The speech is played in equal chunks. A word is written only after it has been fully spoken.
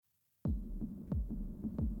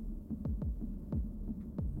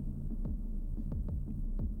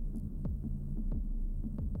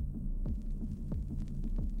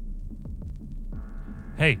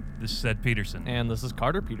Hey, this is Ed Peterson. And this is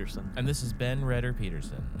Carter Peterson, And this is Ben Redder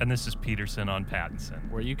Peterson. And this is Peterson on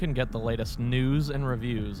Pattinson. where you can get the latest news and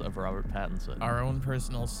reviews of Robert Pattinson. Our own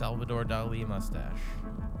personal Salvador Dali mustache.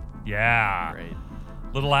 Yeah. Great.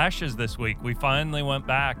 Little Ashes this week. We finally went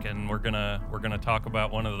back and we're gonna talk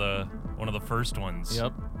about one of the first ones.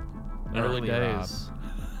 Yep. Early Rob. days.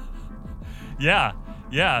 Yeah.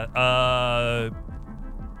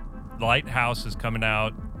 Lighthouse is coming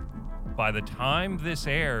out. By the time this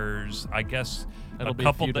airs, I guess It'll a be a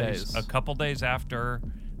couple few days. days. A couple days after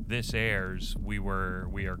this airs, we are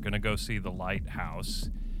gonna go see The Lighthouse.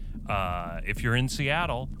 If you're in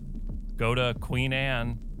Seattle, go to Queen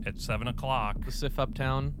Anne at 7:00. The SIF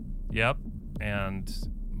Uptown. Yep, and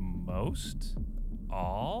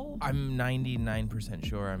all. I'm 99%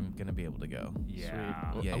 sure I'm going to be able to go.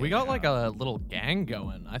 Yeah. Sweet. Yeah, We yeah, got yeah. like a little gang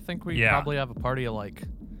going. I think we Yeah. probably have a party of like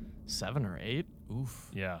 7 or 8. Oof.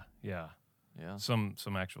 Yeah. Yeah. Some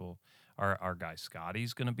actual. Our guy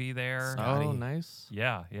Scotty's gonna be there. Scotty. Oh, nice.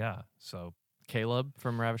 Yeah. So Caleb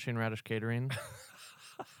from Ravishing Radish Catering.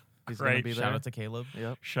 He's Great. gonna be there. Shout out to Caleb.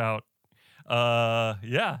 Yep. shout.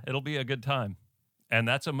 Yeah, it'll be a good time. And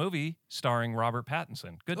that's a movie starring Robert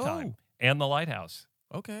Pattinson. Good time. And The Lighthouse.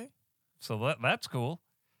 Okay. So that's cool.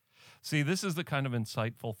 See, this is the kind of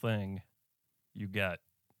insightful thing you get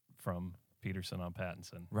from Peterson on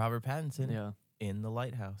Pattinson. Robert Pattinson Yeah. in The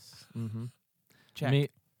Lighthouse. Mm-hmm.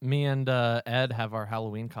 Check. Me and Ed have our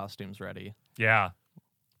Halloween costumes ready. Yeah.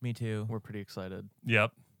 Me too. We're pretty excited.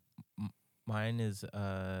 Yep. Mine is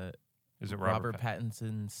Is it Robert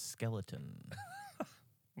Pattinson's skeleton.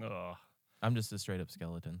 Ugh. I'm just a straight up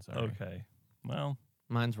skeleton. Sorry. Okay. Well,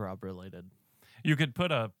 Mine's Rob related. you could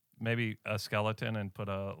put maybe a skeleton and put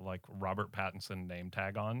a like Robert Pattinson name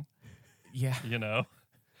tag on, Yeah.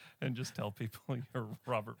 and just tell people you're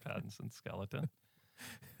Robert Pattinson skeleton.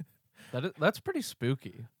 That's pretty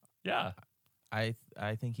spooky. Yeah. I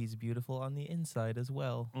think he's beautiful on the inside as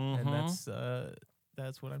well, and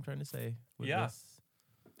that's what I'm trying to say. With Yeah. this.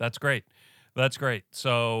 That's great.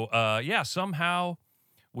 So, somehow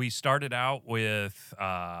we started out with,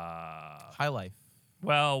 High Life.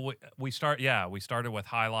 well, we started with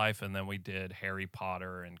High Life, and then we did Harry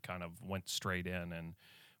Potter and kind of went straight in, and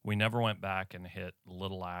we never went back and hit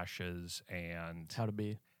Little Ashes and How to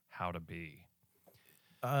be. How to Be.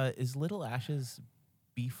 Is Little Ashes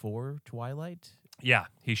before Twilight? Yeah,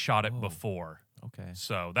 he shot it Oh. before. Okay.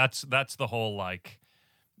 So that's the whole I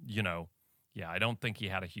don't think he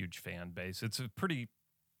had a huge fan base.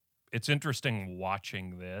 It's interesting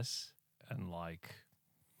watching this and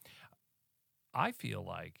I feel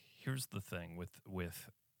like here's the thing with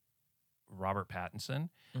Robert Pattinson.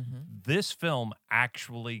 Mm-hmm. This film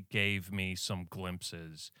actually gave me some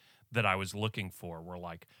glimpses that I was looking for. Were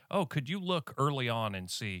like, oh, could you look early on and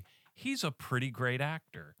see he's a pretty great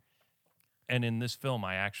actor? And in this film,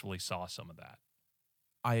 I actually saw some of that.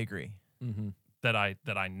 I agree. Mm-hmm. that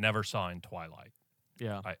I never saw in Twilight.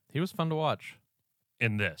 Yeah. I- He was fun to watch.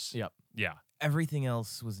 In this. Yep. Yeah. Everything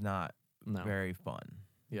else was not No. very fun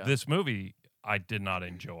Yeah. This movie I did not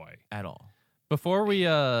enjoy. at all. Before we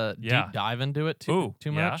Yeah. deep dive into it too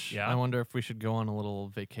yeah, much, yeah. I wonder if we should go on a little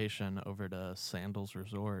vacation over to Sandals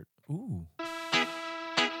Resort. Ooh.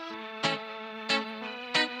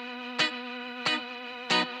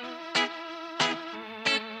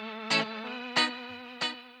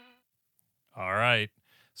 All right.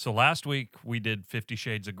 So last week we did 50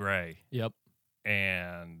 Shades of Grey, Yep.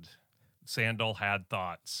 and Sandal had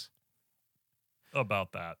thoughts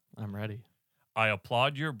about that. I'm ready. I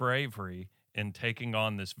applaud your bravery in taking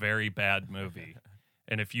on this very bad movie.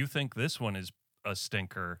 And if you think this one is a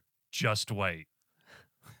stinker, just wait.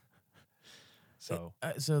 So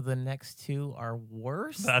So the next two are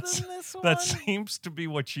worse That's- than this one? that seems to be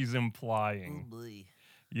what she's implying. boy.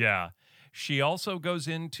 Yeah. She also goes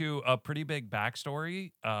into a pretty big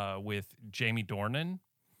backstory with Jamie Dornan.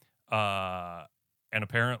 And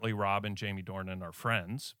apparently Rob and Jamie Dornan are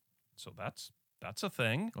friends. So that's a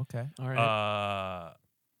thing. Okay. All right.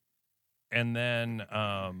 And then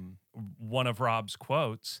one of Rob's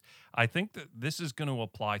quotes, I think that this is going to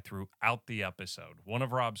apply throughout the episode. One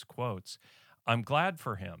of Rob's quotes, I'm glad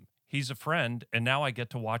for him. He's a friend, and now I get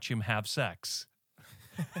to watch him have sex.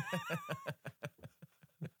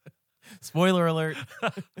 Spoiler alert.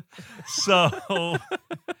 So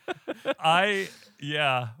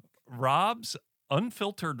Rob's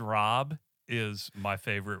unfiltered Rob is my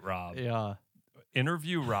favorite Rob. yeah.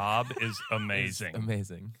 Interview Rob is amazing. It's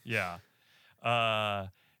amazing. Yeah.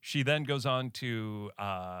 She then goes on to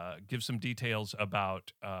give some details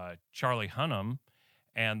about Charlie Hunnam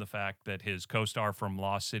and the fact that his co-star from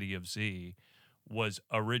Lost City of Z was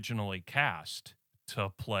originally cast to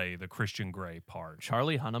play the Christian Grey part.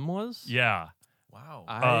 Charlie Hunnam was? Yeah, Wow.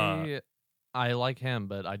 I like him,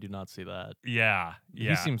 but I do not see that. yeah.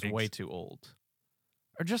 He seems way too old.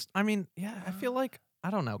 Or just, I mean, yeah, I feel like, I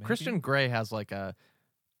don't know. Maybe. Christian Grey has like a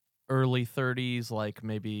early 30s, like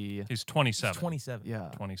maybe, He's 27. He's 27. yeah.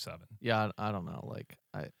 27. Yeah, I don't know. Like,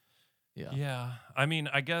 yeah. Yeah. I mean,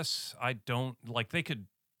 I guess I don't like they could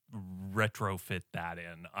retrofit that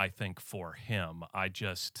in, I think, for him. I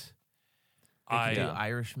just They could do Yeah.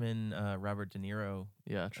 Irishman, Robert De Niro,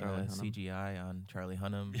 Yeah, Charlie Hunnam. CGI on Charlie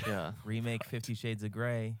Hunnam. Yeah. Remake 50 Shades of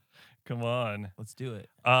Grey. come on. Let's do it.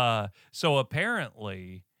 So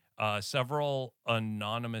apparently, several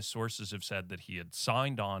anonymous sources have said that he had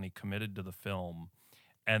signed on, he committed to the film,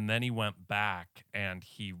 and then he went back and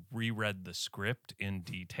he reread the script in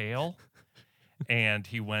detail. And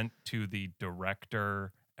he went to the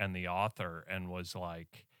director and the author and was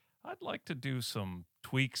like, I'd like to do some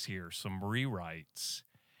tweaks here, some rewrites.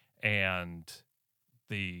 And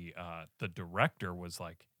the director was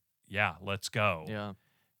like, yeah, let's go. Yeah.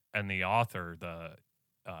 And the author, the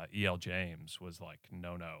E.L. James, was like,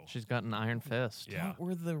 no. She's got an iron fist. Yeah. What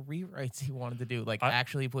were the rewrites he wanted to do? Like, I-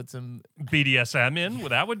 actually put some. BDSM in, well,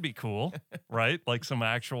 that would be cool, right? Like some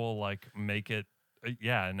actual, like, make it,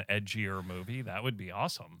 an edgier movie. That would be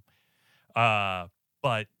awesome.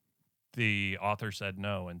 But the author said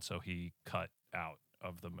no, and so he cut out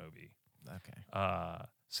of the movie. Okay.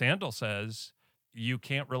 Sandel says you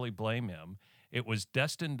can't really blame him. It was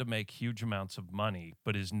destined to make huge amounts of money,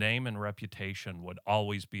 but his name and reputation would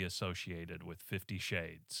always be associated with 50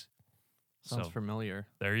 Shades. Sounds So familiar.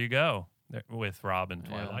 there you go. With Rob and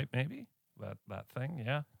Yeah. Twilight, maybe that thing.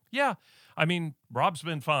 Yeah. I mean, Rob's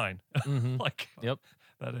been fine. Mhm. Like, Yep.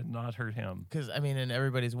 that did not hurt him. Because, I mean, and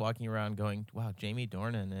everybody's walking around going, wow, Jamie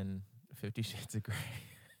Dornan and 50 Shades of Grey.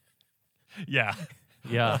 Yeah.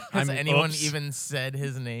 Yeah. Has anyone oops. even said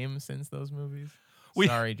his name since those movies? We-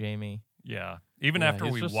 Sorry, Jamie. Yeah. Even Yeah, after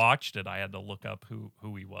he's we just- watched it, I had to look up who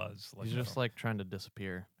he was. He's just like trying to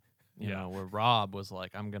disappear. You Yeah. know, where Rob was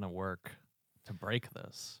like, I'm going to work to break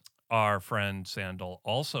this. our friend Sandel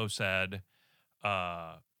also said,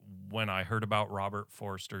 when I heard about Robert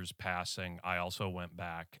Forster's passing, I also went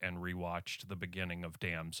back and rewatched the beginning of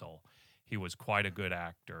Damsel. He was quite a good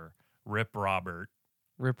actor. Rip Robert.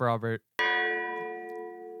 Rip Robert.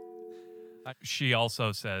 She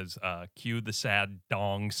also says, cue the sad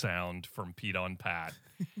dong sound from Pete on Pat,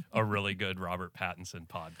 a really good Robert Pattinson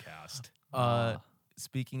podcast.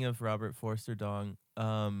 Speaking of Robert Forster Dong,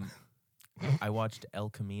 I watched El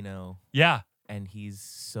Camino, Yeah. and he's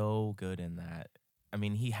so good in that. I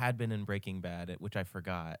mean, he had been in Breaking Bad, which I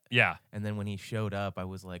forgot. Yeah. And then when he showed up, I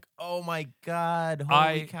was like, "Oh my God,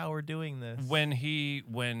 I- holy cow, we're doing this!" When he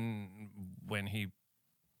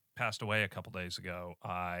passed away a couple days ago,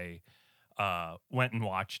 I went and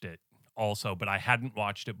watched it also, but I hadn't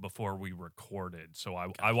watched it before we recorded, so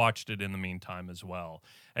I watched it in the meantime as well.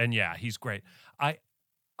 And yeah, he's great.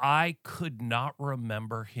 I could not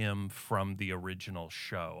remember him from the original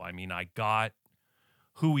show. I mean, I got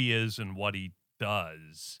who he is and what he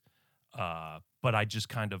does, but I just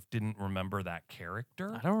kind of didn't remember that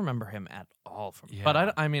character. I don't remember him at all from. Yeah.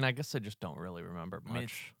 But I mean, I guess I just don't really remember I mean,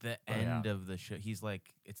 it's much. the yeah. end of the show. He's like,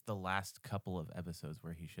 it's the last couple of episodes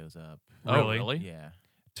where he shows up. Oh, Really? really? Yeah.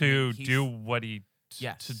 To He's- do what he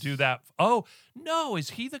Yes. to do that. Oh no, is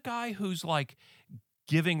he the guy who's like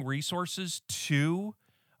giving resources to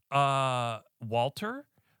Walter?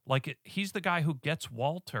 Like he's the guy who gets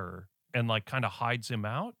Walter and like kind of hides him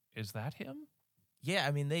out. Is that him? Yeah,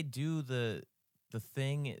 I mean, they do the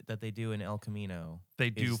thing that they do in El Camino. They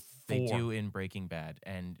do is they for do in Breaking Bad,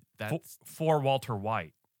 and for, that's for Walter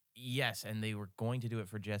White. yes, and they were going to do it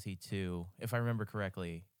for Jesse too, if I remember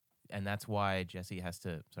correctly. And that's why Jesse has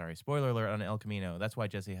to. Sorry, spoiler alert on El Camino. That's why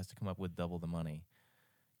Jesse has to come up with double the money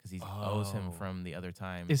because he owes him Oh. from the other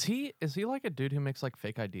time. Is he like a dude who makes like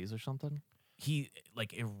fake IDs or something? He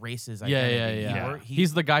like erases Yeah, identity. yeah.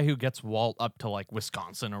 He's the guy who gets Walt up to like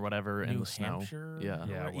Wisconsin or whatever in New the snow. Hampshire. Yeah.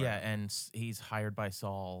 Yeah, yeah, where- and he's hired by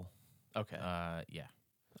Saul. Okay, Yeah.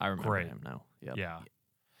 I remember Great. him now. Yep.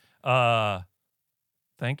 Yeah.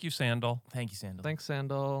 Thank you, Sandal. Thank you, Sandal. Thanks,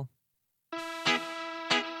 Sandal.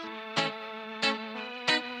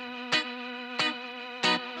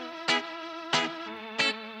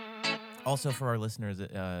 Also, for our listeners,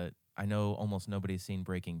 I know almost nobody's seen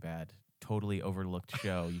Breaking Bad. Totally overlooked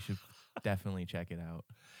show. You should definitely check it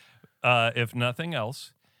out. If nothing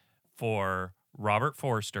else, for Robert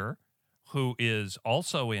Forster, who is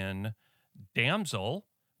also in Damsel,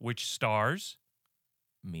 which stars.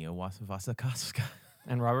 Mia Wasikowska.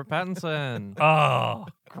 And Robert Pattinson. Oh,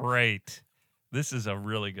 great. This is a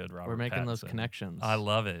really good Robert We're making those Pattinson. connections. I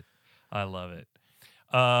love it. I love it.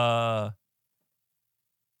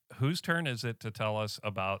 Whose turn is it to tell us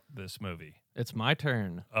about this movie? It's my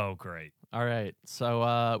turn. Oh, great. All right.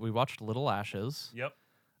 So we watched Little Ashes. Yep.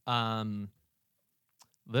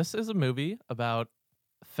 This is a movie about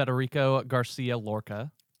Federico Garcia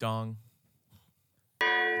Lorca. Dong.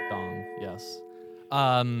 Dong, yes.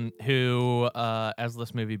 Who, as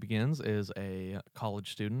this movie begins, is a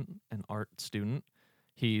college student, an art student.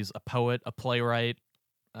 He's a poet, a playwright,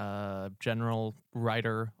 general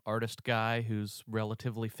writer, artist guy who's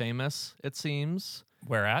relatively famous, it seems.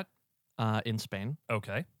 Where at? In Spain.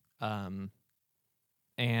 Okay.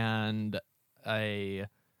 And a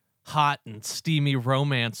hot and steamy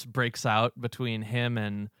romance breaks out between him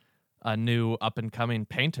and a new up-and-coming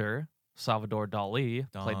painter, Salvador Dali,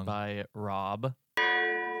 played Dong. by Rob.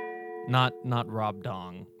 Not Rob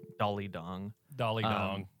Dong, Dali Dong. Dolly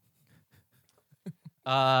Dong.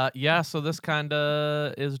 Yeah, so this kind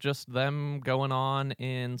of is just them going on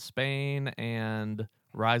in Spain and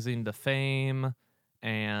rising to fame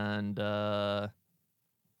and,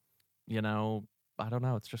 you know, I don't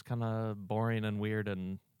know. It's just kind of boring and weird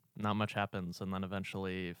and not much happens. And then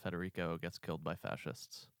eventually Federico gets killed by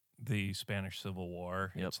fascists. The Spanish Civil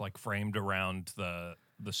War. Yep. It's like framed around the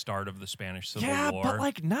start of the Spanish Civil Yeah, War. but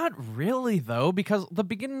like not really though, because the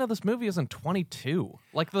beginning of this movie is in 22.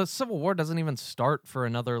 Like the Civil War doesn't even start for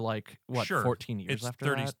another like what Sure. 14 years it's after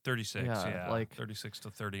 30, that. 36, Yeah, yeah. like- 36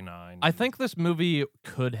 to 39. I think this movie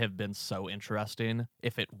could have been so interesting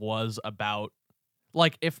if it was about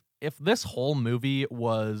like if this whole movie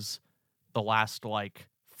was the last like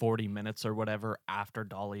 40 minutes or whatever after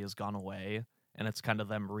Dali has gone away and it's kind of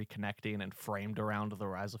them reconnecting and framed around the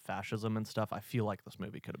rise of fascism and stuff. I feel like this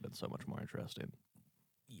movie could have been so much more interesting.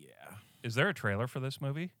 Yeah. Is there a trailer for this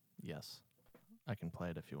movie? Yes. I can play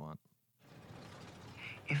it if you want.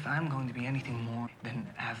 If I'm going to be anything more than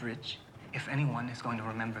average, if anyone is going to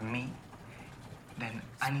remember me, then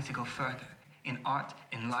I need to go further in art,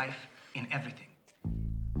 in life, in everything.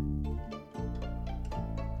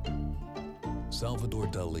 Salvador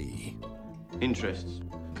Dali. Interests.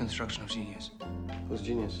 Construction of genius. Who's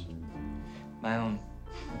genius? My own.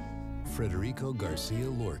 Federico Garcia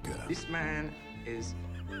Lorca. This man is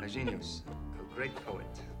a genius, a great poet.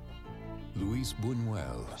 Luis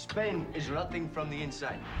Buñuel. Spain is rotting from the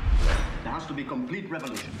inside. There has to be complete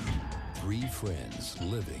revolution. Three friends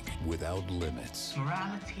living without limits.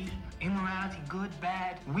 Morality, immorality, good,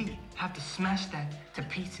 bad, we have to smash that to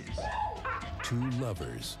pieces. Two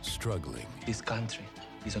lovers struggling. This country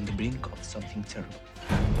is on the brink of something terrible.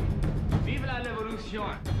 Vive la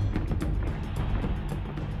revolution!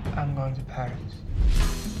 I'm going to Paris.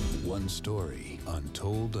 One story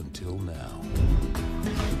untold until now.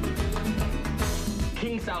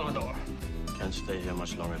 King Salvador. Can't stay here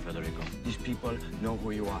much longer, Federico. These people know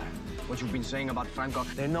who you are. What you've been saying about Franco,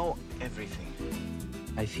 they know everything.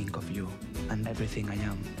 I think of you, and everything I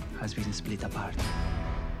am has been split apart.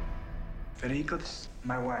 Federico, this is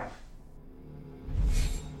my wife.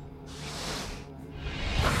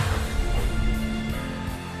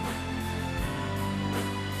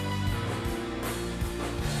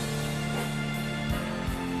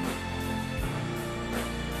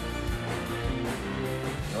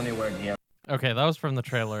 The only word here. Okay, that was from the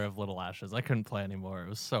trailer of Little Ashes. I couldn't play anymore. It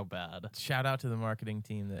was so bad. Shout out to the marketing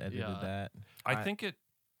team that edited Yeah. that. I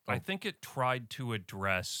think it tried to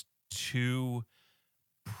address two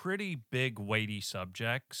pretty big weighty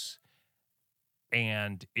subjects,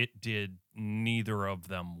 and it did neither of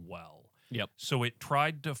them well. Yep. So it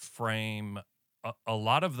tried to frame a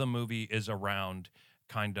lot of the movie is around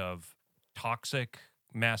kind of toxic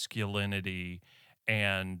masculinity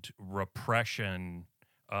and repression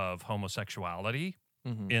of homosexuality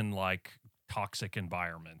Mhm. in like toxic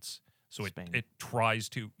environments. So Spain. it tries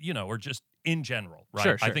to, or just in general, right?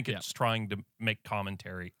 Sure, I sure, think yeah. it's trying to make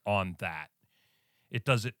commentary on that. It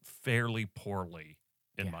does it fairly poorly,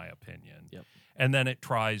 in Yeah. my opinion. Yep. And then it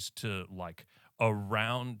tries to like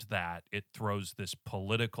around that, it throws this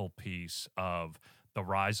political piece of the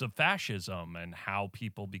rise of fascism and how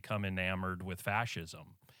people become enamored with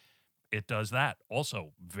fascism. It does that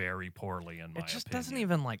also very poorly, in my opinion. It just doesn't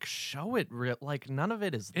even like show it like none of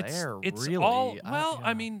it is there It's really. all well. I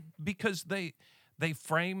yeah. mean, because they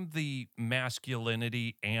frame the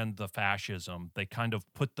masculinity and the fascism. They kind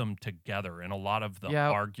of put them together, and a lot of the Yeah.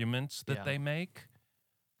 arguments that Yeah. they make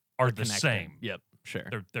are They're the connected. same. Yep,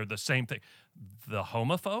 sure. They're the same thing. The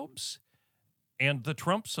homophobes and the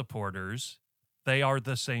Trump supporters, they are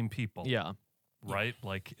the same people. Yeah, Right?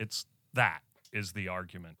 Like that is the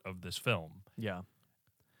argument of this film. yeah.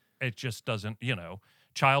 It just doesn't,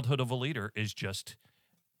 Childhood of a Leader is just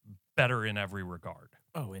better in every regard.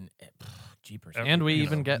 Oh, and jeepers. And we you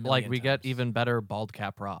even know, get million we get times. even better bald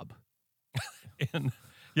cap Rob. And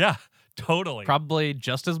yeah, totally. Probably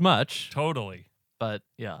just as much, Totally. but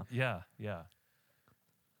yeah. Yeah.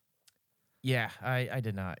 Yeah, I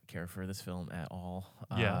did not care for this film at all.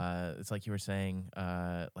 Yeah. It's like you were saying,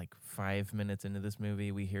 like 5 minutes into this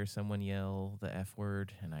movie, we hear someone yell the F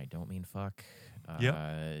word, and I don't mean fuck.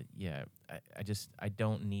 Yeah, I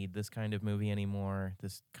don't need this kind of movie anymore.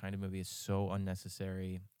 This kind of movie is so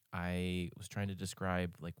unnecessary. I was trying to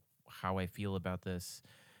describe like how I feel about this,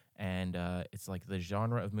 and it's like the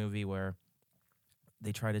genre of movie where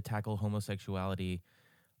they try to tackle homosexuality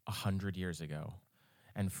 100 years ago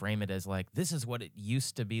and frame it as like, this is what it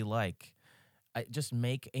used to be like. Just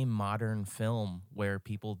make a modern film where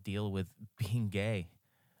people deal with being gay.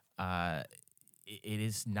 It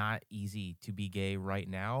is not easy to be gay right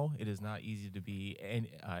now. It is not easy to be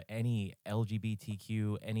any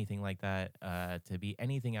LGBTQ, anything like that, to be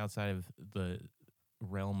anything outside of the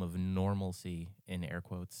realm of normalcy, in air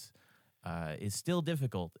quotes, is still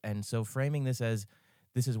difficult. And so framing this as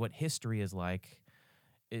this is what history is like,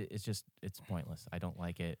 it's pointless. I don't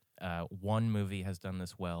like it. One movie has done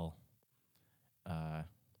this well.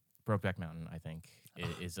 Brokeback Mountain, I think,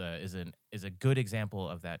 is a good example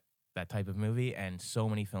of that type of movie, and so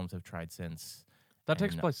many films have tried since. That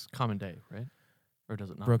takes And place common day, right? Or does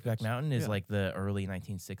it not? Brokeback Mountain is Yeah. like the early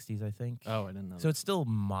 1960s, I think. Oh, I didn't know. So it's still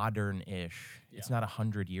modern-ish. It's Yeah. not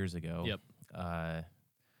 100 years ago. Yep.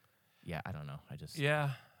 Yeah, I don't know.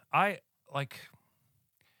 Yeah.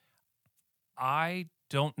 I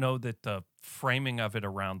don't know that the framing of it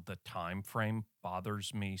around the time frame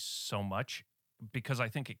bothers me so much, because I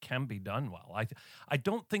think it can be done well. I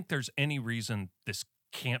don't think there's any reason this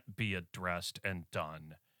can't be addressed and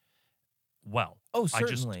done well. Oh, I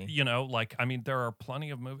just, certainly. there are plenty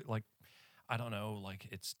of movies, like, I don't know, like,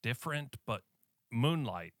 it's different, but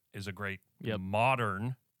Moonlight is a great Yep.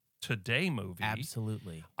 modern today movie.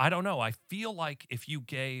 Absolutely. I don't know. I feel like if you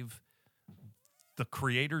gave the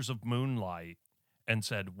creators of Moonlight and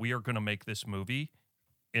said, we are going to make this movie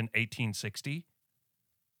in 1860,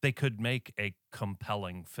 they could make a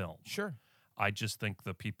compelling film. Sure. I just think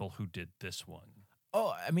the people who did this one. Oh,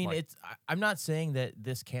 I mean, Like- I'm not saying that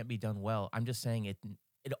this can't be done well. I'm just saying it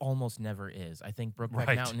almost never is. I think Brokeback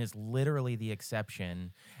Right. Mountain is literally the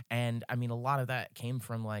exception. And I mean, a lot of that came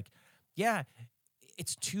from like, yeah,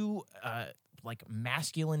 it's two like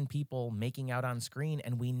masculine people making out on screen,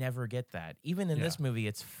 and we never get that. Even in this movie,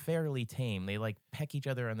 it's fairly tame. They like peck each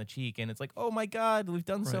other on the cheek, and it's like, oh my God, we've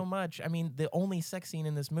done so Right. much. I mean, the only sex scene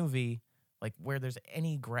in this movie, like where there's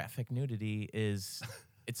any graphic nudity, is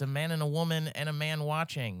it's a man and a woman and a man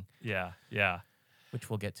watching, Yeah.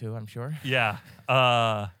 which we'll get to, I'm sure. Yeah.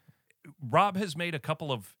 Rob has made a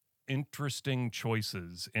couple of interesting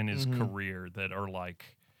choices in his career that are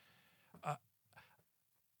like,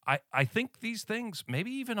 I think these things,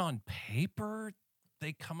 maybe even on paper,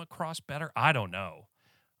 they come across better. I don't know.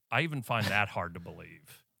 I even find that hard to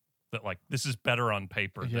believe, that like this is better on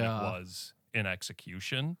paper than it Yeah. was in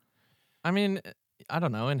execution. I mean, I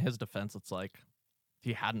don't know. In his defense, it's like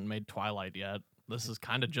he hadn't made Twilight yet. This is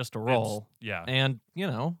kind of just a role. Yeah. And,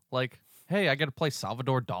 like, hey, I get to play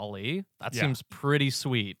Salvador Dali. That Yeah. seems pretty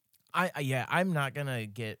sweet. I'm not gonna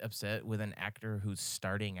get upset with an actor who's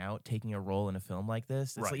starting out taking a role in a film like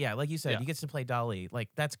this. It's Right. like, yeah, like you said, Yeah. he gets to play Dali. Like,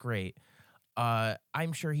 that's great.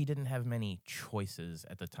 I'm sure he didn't have many choices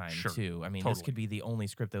at the time, Sure. too. I mean, this Totally. could be the only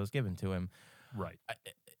script that was given to him. Right.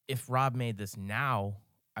 If Rob made this now,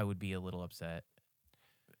 I would be a little upset.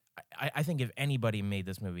 I think if anybody made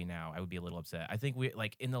this movie now, I would be a little upset. I think we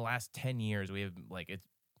like in the last 10 years, we have like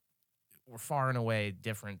we're far and away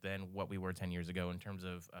different than what we were 10 years ago in terms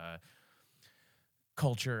of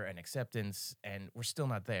culture and acceptance, and we're still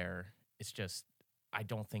not there. It's just I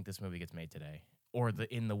don't think this movie gets made today, or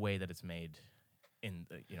in the way that it's made in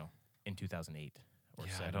in 2008 or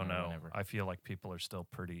Yeah, 7 I don't or know. whenever. I feel like people are still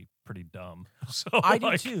pretty dumb. So I do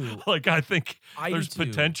like, too. Like I think I do there's too.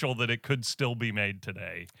 potential that it could still be made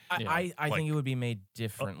today. I like- think it would be made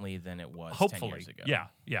differently than it was 10 Hopefully. years ago.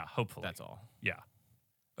 Yeah, hopefully. That's all. Yeah.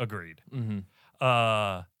 Agreed.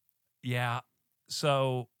 Mm-hmm. Yeah.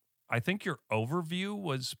 So I think your overview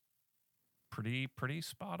was pretty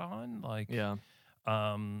spot on. Like Yeah.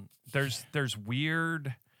 there's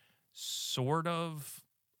weird sort of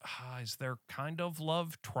is there kind of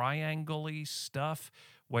love triangle-y stuff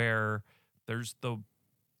where there's the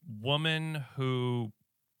woman who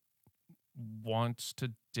wants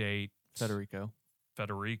to date Federico.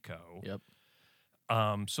 Federico. Yep.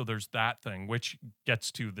 So there's that thing, which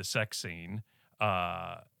gets to the sex scene.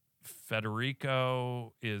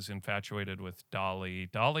 Federico is infatuated with Dolly.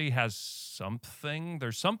 Dolly has something.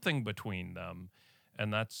 There's something between them,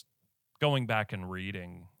 and that's going back and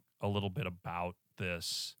reading a little bit about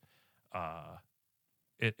this.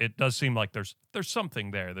 It does seem like there's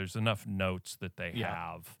something there. There's enough notes that they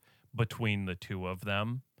have between the two of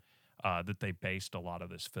them that they based a lot of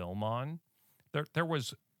this film on. There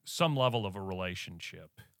was some level of a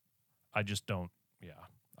relationship. I just don't. Yeah,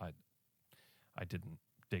 I didn't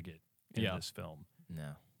dig it in this film.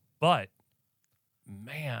 No. But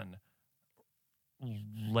man,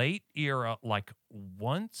 late era, like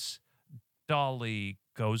once Dolly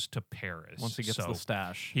goes to Paris, Once he gets the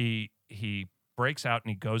stash. he breaks out and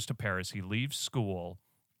he goes to Paris. He leaves school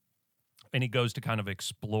and he goes to kind of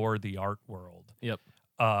explore the art world. Yep.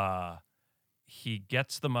 He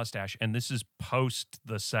gets the mustache, and this is post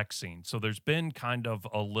the sex scene. So there's been kind of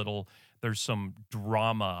there's some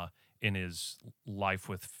drama in his life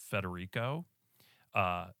with Federico.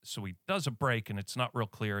 So he does a break, and it's not real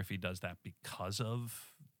clear if he does that because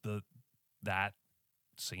of that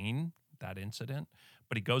scene, that incident.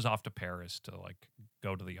 But he goes off to Paris to like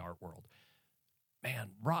go to the art world.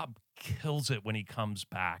 Man, Rob kills it when he comes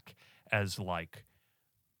back as like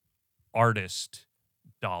artist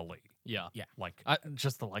Dolly. Yeah. Like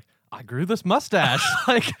I grew this mustache.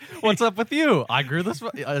 Like, what's up with you? I grew this.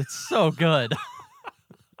 It's so good.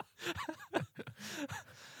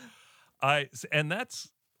 And that's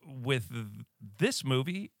with this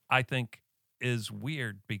movie, I think is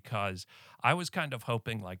weird because I was kind of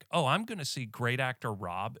hoping like, oh, I'm going to see great actor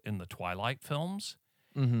Rob in the Twilight films.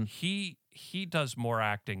 Mm-hmm. He does more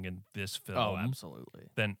acting in this film Oh, absolutely.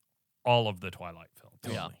 than all of the Twilight films.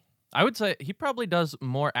 Yeah. I would say he probably does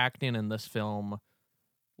more acting in this film,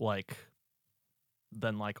 like,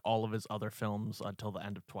 than like all of his other films until the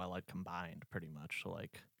end of Twilight combined, pretty much.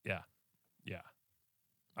 Like, Yeah.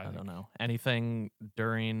 I don't know. Anything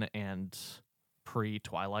during and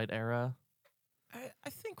pre-Twilight era? I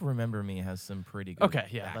think Remember Me has some pretty good Okay,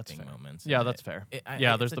 yeah, that's acting fair. moments. Yeah, that's fair.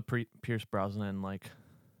 There's it's the Pierce Brosnan like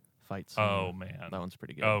fight scene. Oh man. That one's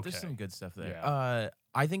pretty good. Okay. There's some good stuff there. Yeah.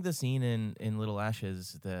 I think the scene in Little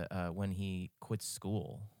Ashes, when he quits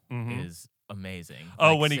school, Mhm. is amazing.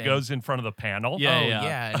 Oh, Like when he saying, goes in front of the panel? Yeah, oh,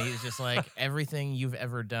 yeah. and he's just like, everything you've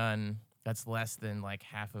ever done, that's less than like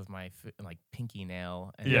half of my like pinky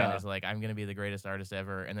nail. And Yeah. then is like, I'm gonna be the greatest artist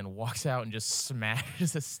ever, and then walks out and just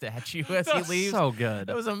smashes a statue as he That's leaves. So good.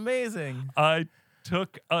 That was amazing. I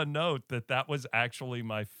took a note that was actually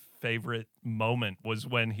my favorite moment was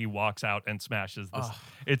when he walks out and smashes this. Oh.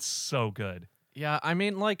 It's so good. Yeah, I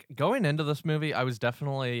mean, like, going into this movie, I was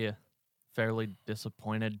definitely fairly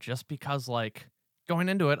disappointed just because, like, going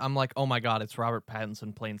into it, I'm like, oh my God, it's Robert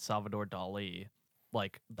Pattinson playing Salvador Dali.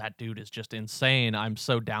 Like, that dude is just insane. I'm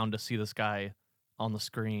so down to see this guy on the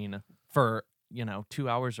screen for, 2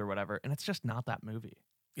 hours or whatever. And it's just not that movie.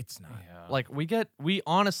 It's not. Yeah. Like, we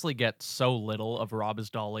honestly get so little of Rob as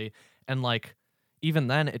Dolly. And, like, even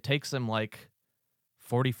then, it takes him, like,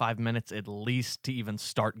 45 minutes at least to even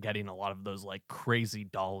start getting a lot of those like crazy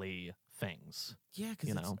Dolly things. Yeah, because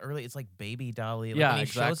You it's know? early. It's like baby Dolly. Like, Yeah, when he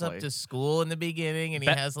shows up exactly. to school in the beginning, and he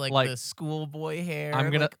Be- has like like, the schoolboy hair.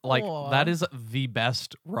 I'm gonna aw. that is the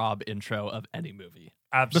best Rob intro of any movie.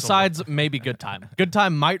 Absolutely. Besides maybe Good Time. Good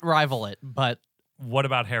Time might rival it, but What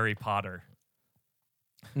about Harry Potter?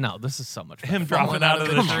 no, this is so much better. Him dropping Falling out of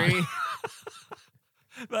the tree. tree.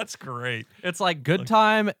 That's great. It's like Good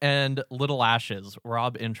Time and Little Ashes.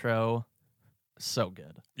 Rob intro, so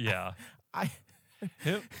good. Yeah. I,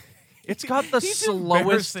 Him- It's got the he's slowest.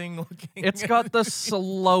 embarrassing looking. It's got the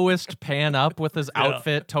slowest pan up with his Yeah.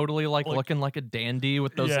 outfit, totally like Like- looking like a dandy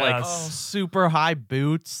with those like Yes. super high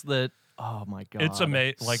boots. That oh my God, It's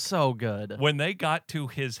like, so good. when they got to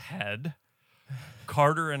his head,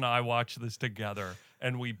 Carter and I watched this together,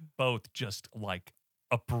 and we both just like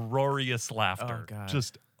uproarious laughter. God.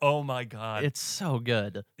 Just oh my God. It's so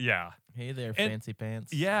good. Yeah. Hey there, And- fancy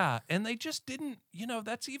pants. Yeah, and they just didn't,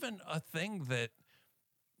 that's even a thing that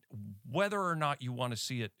whether or not you want to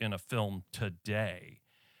see it in a film today,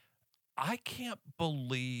 I can't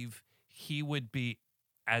believe he would be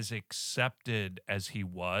as accepted as he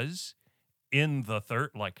was in the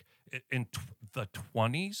the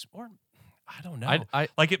 20s, or I don't know. I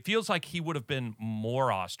Like it feels like he would have been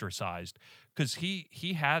more ostracized because he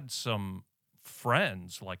had some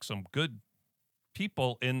friends, like some good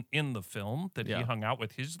people in the film that he Yeah. hung out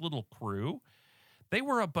with, his little crew. They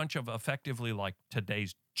were a bunch of effectively like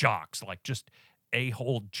today's jocks, like just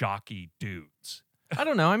a-hole jockey dudes. I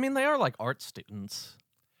don't know. I mean, they are like art students.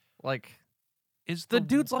 Like Is the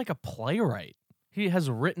dude's like a playwright. he has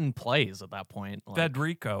written plays at that point. Like,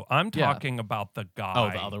 Federico. I'm Yeah. talking about the guy. oh,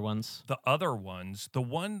 the other ones. The other ones, the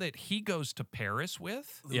one that he goes to Paris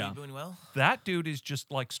with, Louis Yeah. Buñuel. that dude is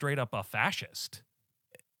just like straight up a fascist.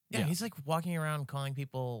 Yeah, Yeah. he's like walking around calling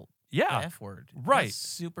people Yeah. the F word. Right. That's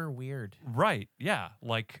super weird. Right. Yeah.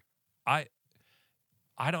 Like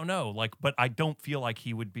I don't know. Like, but I don't feel like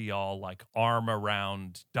he would be all like arm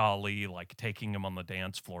around Dali, like taking him on the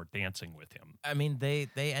dance floor, dancing with him. I mean, they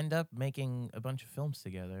end up making a bunch of films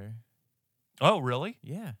together. Oh, really?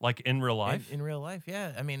 Yeah. Like in real life? In real life,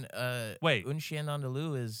 yeah. I mean, Wait. Un Chien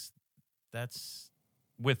Andalou that's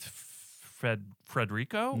With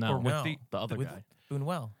Federico? No. Or with No. the The other with guy.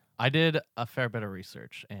 Buñuel. I did a fair bit of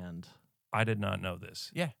research, and I did not know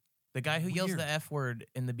this. Yeah. The guy who yells Weird. the F word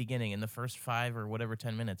in the beginning, in the first 5 or whatever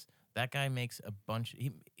 10 minutes, that guy makes a bunch.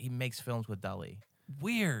 He makes films with Dali.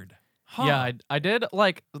 Weird. Huh. yeah, I did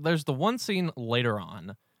like. There's the one scene later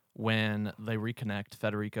on when they reconnect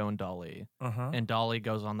Federico and Dali, Uh-huh. and Dali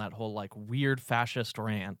goes on that whole like weird fascist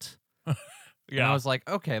rant. And I Yeah. was like,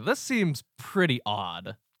 okay, this seems pretty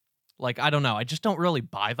odd. Like, I don't know. I just don't really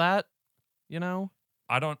buy that, you know?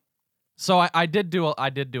 I don't So I did do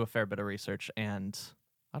a fair bit of research, and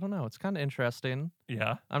I don't know. It's kind of interesting.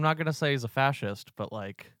 yeah. I'm not gonna say he's a fascist, but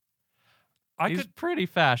like I he's could pretty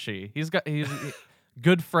fashy. He's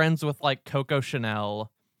good friends with like Coco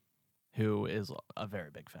Chanel, who is a very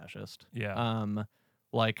big fascist. yeah.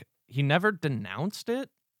 Like he never denounced it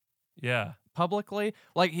Yeah. publicly.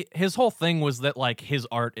 Like his whole thing was that like his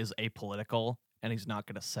art is apolitical and he's not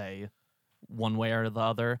gonna say one way or the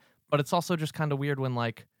other. But it's also just kind of weird when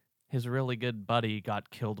like his really good buddy got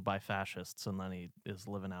killed by fascists and then he is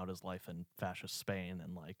living out his life in fascist Spain,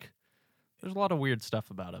 and like there's a lot of weird stuff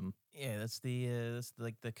about him. Yeah, that's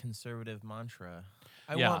like the conservative mantra.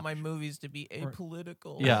 I Yeah. want my movies to be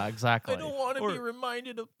apolitical. Yeah, exactly. I don't want to be Or-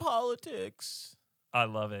 reminded of politics. I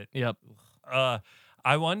love it. Yep.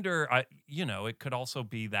 I wonder. It could also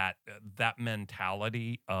be that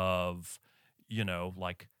mentality of,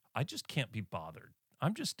 like I just can't be bothered.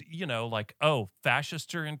 I'm just, like, oh,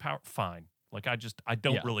 fascists are in power. Fine. Like I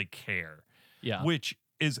don't Yeah. really care. Yeah. Which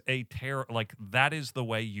is a terror. Like that is the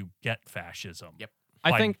way you get fascism. Yep.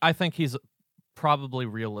 I think he's probably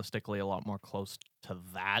realistically a lot more close to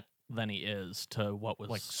that than he is to what was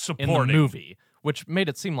Like in the supporting. movie, which made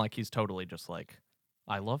it seem like he's totally just like,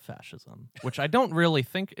 I love fascism, which I don't really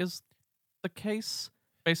think is the case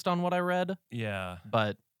based on what I read, Yeah.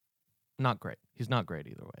 but not great. He's not great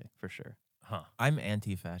either way, for sure. Huh. I'm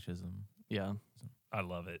anti-fascism. Yeah. I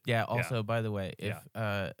love it. Yeah. Also, by the way, if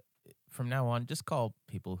Yeah. from now on, just call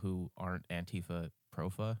people who aren't Antifa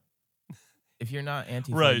Profa. If you're not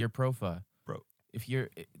Antifa, Right. you're Profa. Pro. If you're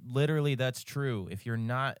literally, that's true. If you're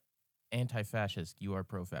not anti-fascist, you are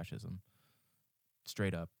pro-fascism.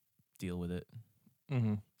 Straight up, deal with it.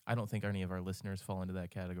 Mm-hmm. I don't think any of our listeners fall into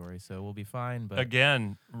that category, so we'll be fine. But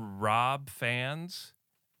Again, Rob fans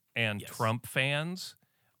and Yes. Trump fans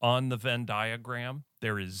on the Venn diagram,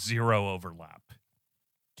 there is zero overlap.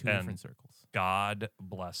 two and- different circles. God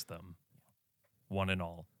bless them, one and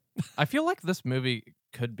all. I feel like this movie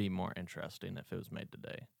could be more interesting if it was made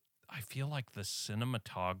today. I feel like the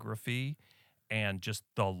cinematography and just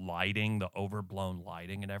the lighting, the overblown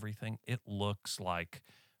lighting and everything, it looks like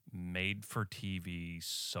made for TV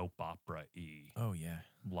soap opera y. Oh yeah.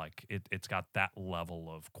 Like it's got that level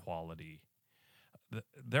of quality.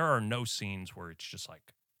 There are no scenes where it's just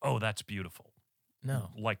like, oh, that's beautiful.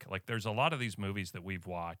 No. Like there's a lot of these movies that we've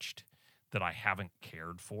watched that I haven't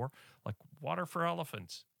cared for. Like Water for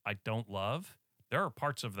Elephants, I don't love. There are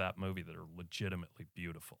parts of that movie that are legitimately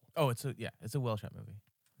beautiful. Oh, it's a well shot movie.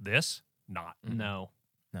 This, not. Mhm. No.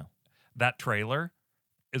 That trailer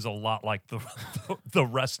is a lot like the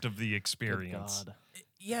rest of the Good experience. God.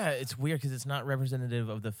 Yeah, it's weird because it's not representative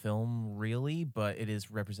of the film really, but it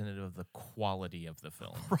is representative of the quality of the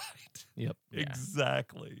film. Right. Yep. Yeah.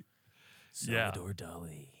 Exactly. Yeah. Salvador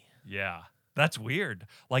Dali. Yeah. That's weird.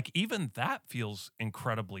 Like even that feels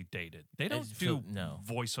incredibly dated. They don't do no.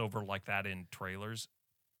 voiceover like that in trailers.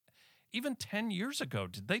 Even 10 years ago,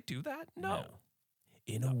 did they do that? No.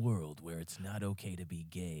 In a world where it's not okay to be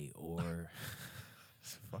gay or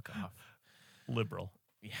fuck off. Liberal.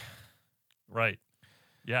 Yeah. Right.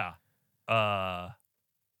 Yeah.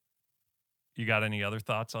 You got any other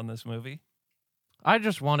thoughts on this movie? I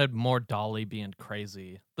just wanted more Dolly being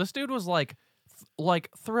crazy. This dude was like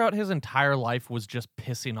throughout his entire life was just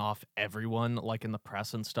pissing off everyone, like in the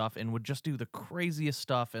press and stuff, and would just do the craziest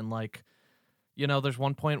stuff. And like, there's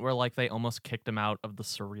one point where like they almost kicked him out of the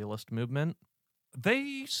surrealist movement,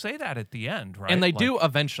 They say that at the end, right? and they Like- do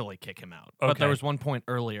eventually kick him out. But there Okay. was one point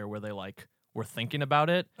earlier where they like were thinking about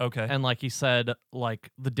it. Okay. And like he said, like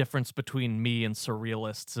the difference between me and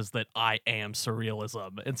surrealists is that I am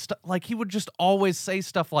surrealism. And like he would just always say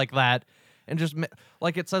stuff like that, and just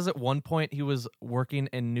like it says at one point he was working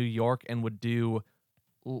in New York and would do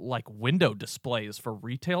like window displays for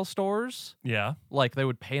retail stores. Yeah. Like they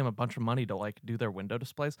would pay him a bunch of money to like do their window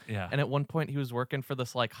displays. Yeah. And at one point he was working for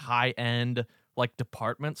this like high end like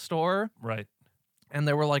department store, Right. and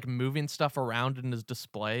they were like moving stuff around in his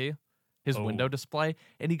display, his Oh. window display,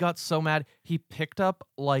 and he got so mad he picked up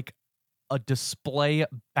like a display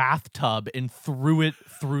bathtub and threw it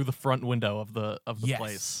through the front window of the Yes.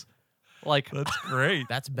 place. Like That's great.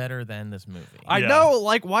 That's better than this movie. I Yeah. know,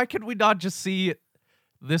 like why could we not just see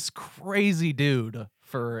this crazy dude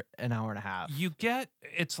for an hour and a half? You get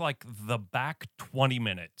it's like the back 20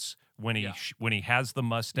 minutes when he Yeah. when he has the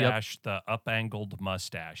mustache, the up-angled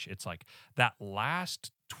mustache. It's like that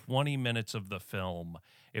last 20 minutes of the film,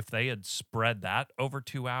 if they had spread that over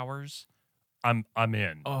 2 hours, I'm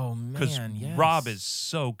in. Oh Cuz man, yes. Rob is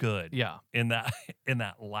so good Yeah. in that in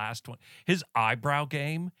that last one. His eyebrow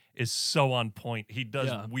game is so on point. He does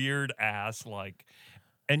Yeah. weird ass like,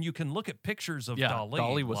 and you can look at pictures of Yeah, Dali.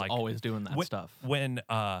 Dali was like, always doing that stuff. when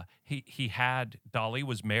he had Dali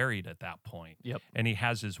was married at that point. Yep. And he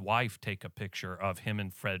has his wife take a picture of him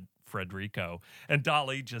and Frederico, and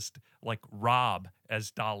Dali just like Rob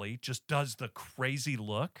as Dali just does the crazy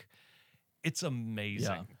look. It's amazing.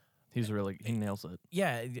 Yeah. He nails it.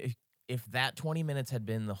 Yeah, if that 20 minutes had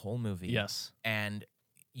been the whole movie, Yes. and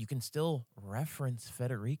you can still reference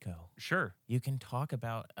Federico. Sure. You can talk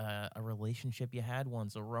about a relationship you had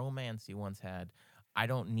once, a romance you once had. I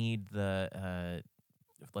don't need the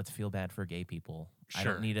let's feel bad for gay people.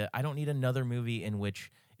 Sure. I don't need another movie in which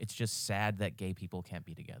it's just sad that gay people can't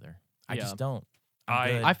be together. I Yeah. just don't.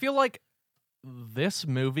 I feel like this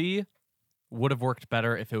movie would have worked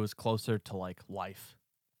better if it was closer to like Life.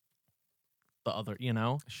 The other, you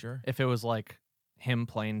know? Sure. If it was like him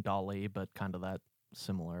playing Dali, but kind of that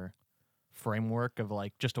similar framework of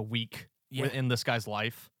like just a week Yeah. in this guy's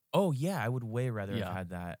life. Oh yeah, I would way rather Yeah. have had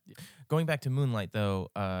that. Going back to Moonlight though,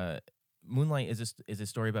 Moonlight is a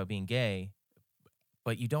story about being gay,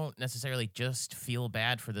 but you don't necessarily just feel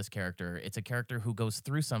bad for this character. It's a character who goes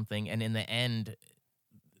through something, and in the end,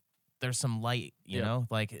 there's some light. You Yep. know,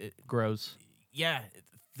 like Grows. yeah,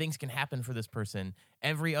 things can happen for this person.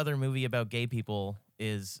 Every other movie about gay people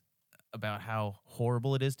is about how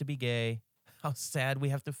horrible it is to be gay, how sad we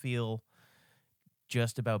have to feel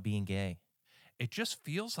just about being gay. It just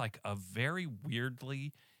feels like a very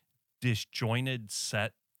weirdly disjointed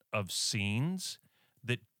set of scenes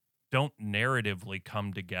that don't narratively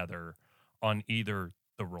come together on either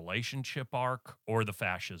the relationship arc or the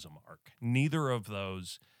fascism arc. Neither of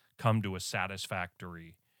those come to a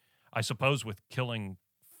satisfactory. I suppose with killing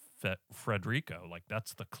Frederico, like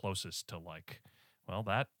that's the closest to like, well,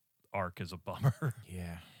 that arc is a bummer.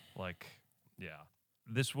 Yeah. Like, yeah.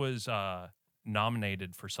 This was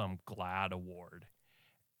nominated for some GLAAD award.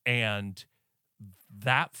 And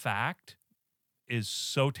that fact is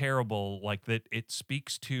so terrible, like that it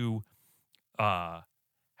speaks to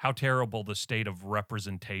how terrible the state of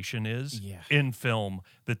representation is Yeah. in film,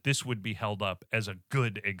 that this would be held up as a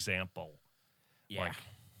good example. Yeah. Like,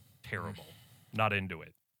 terrible. Not into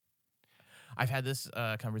it. I've had this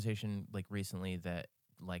conversation like recently that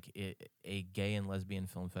like a gay and lesbian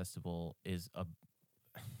film festival is a.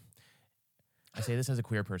 I say this as a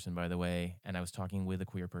queer person, by the way, and I was talking with a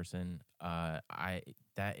queer person. I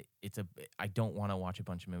don't want to watch a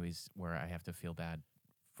bunch of movies where I have to feel bad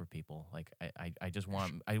for people. Like I just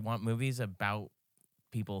want movies about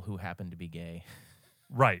people who happen to be gay.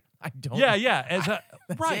 Right. I don't. Yeah. As a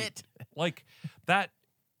That's right. it. Like that.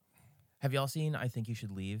 Have y'all seen I Think You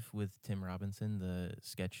Should Leave with Tim Robinson, the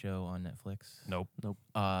sketch show on Netflix? Nope.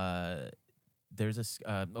 There's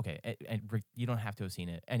a okay, and you don't have to have seen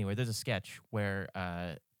it. Anyway, there's a sketch where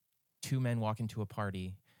two men walk into a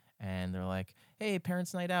party and they're like, "Hey,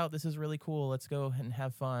 parents' night out. This is really cool. Let's go and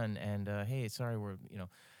have fun." And hey, sorry,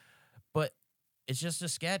 but it's just a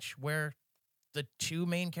sketch where the two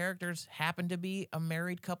main characters happen to be a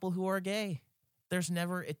married couple who are gay. That's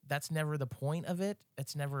never the point of it.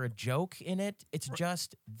 It's never a joke in it. It's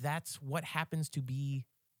just that's what happens to be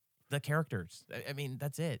the characters. I mean,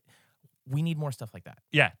 that's it. We need more stuff like that.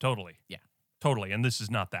 Yeah, totally. Yeah. Totally. And this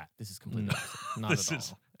is not that. This is completely No, opposite. not This at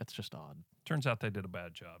is- all. It's just odd. Turns out they did a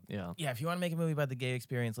bad job. Yeah. Yeah, if you want to make a movie about the gay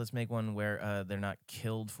experience, let's make one where they're not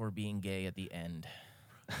killed for being gay at the end.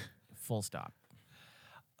 Full stop.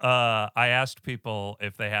 I asked people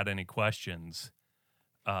if they had any questions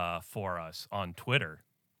for us on Twitter,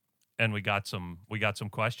 and we got some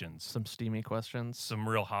questions, Some steamy questions. some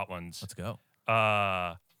real hot ones. Let's go.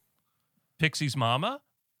 Pixie's mama.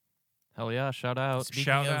 Hell yeah! Shout out. Speaking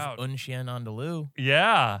Shout of out. Un Chien Andalou,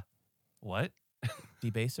 Yeah. What?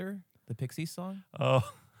 Debaser, the Pixies song.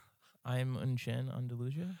 Oh, I'm Un Chien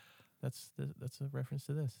Andalusia. That's a reference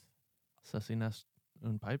to this. Sessi Nest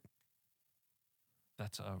Un Pipe.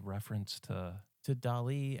 that's a reference to. To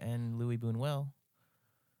Dali and Louis Buñuel.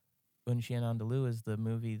 Un Chien Andalou is the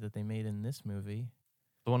movie that they made in this movie.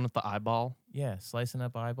 The one with the eyeball. Yeah, slicing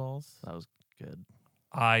up eyeballs. That was good.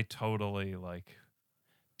 I totally like.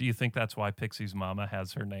 Do you think that's why Pixie's mama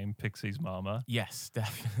has her name, Pixie's mama? Yes,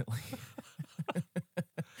 definitely.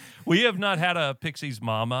 We have not had a Pixie's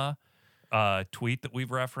mama tweet that we've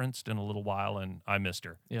referenced in a little while, and I missed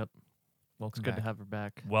her. Yep. Welcome It's good to back. have her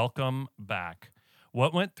back. Welcome back.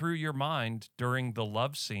 What went through your mind during the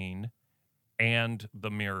love scene and the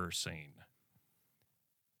mirror scene?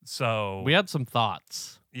 So We had some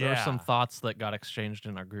thoughts. There were some Yeah. thoughts that got exchanged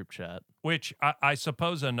in our group chat. which I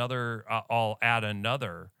suppose another, I'll add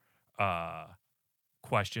another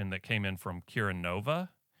question that came in from Kieran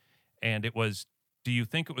Nova. And it was, do you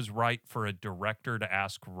think it was right for a director to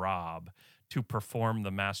ask Rob to perform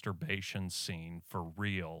the masturbation scene for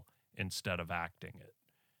real instead of acting it?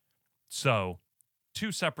 So,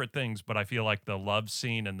 two separate things, but I feel like the love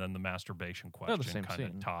scene and then the masturbation They're the question same kind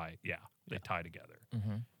of scene. tie. Yeah, they tie together.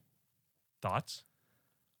 Mm-hmm. Thoughts?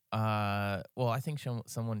 Well, I think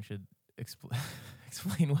someone should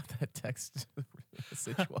explain what that text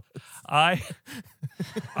message was. I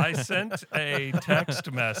sent a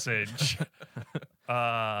text message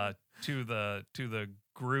to the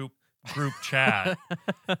group chat,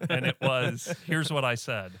 and it was, here's what I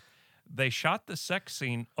said. They shot the sex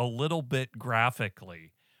scene a little bit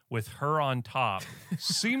graphically with her on top.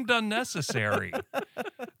 Seemed unnecessary.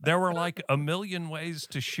 There were like a million ways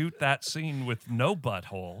to shoot that scene with no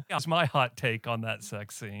butthole. That's my hot take on that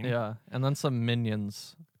sex scene. Yeah. And then some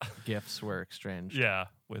Minions gifts were exchanged. Yeah,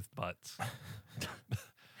 with butts.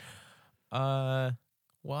 Well,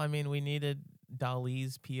 I mean, we needed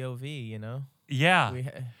Dali's POV, you know? Yeah. We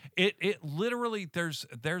It literally, there's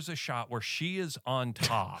a shot where she is on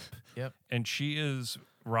top. Yep. And she is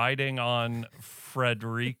riding on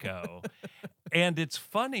Frederico. And it's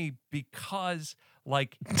funny because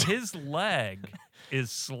like his leg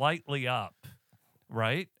is slightly up,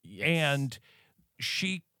 right? Yes. And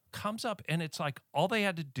she comes up and it's like all they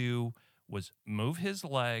had to do was move his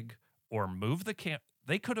leg or move the cam.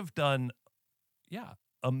 They could have done,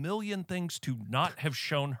 a million things to not have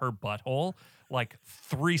shown her butthole like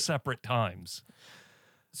 3 separate times.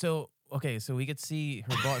 So, okay, so we could see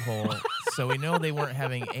her butthole, so we know they weren't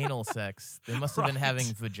having anal sex. They must have been Right. having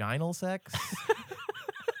vaginal sex.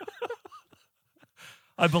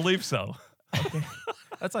 I believe so. Okay.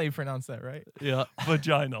 That's how you pronounce that, right? Yeah.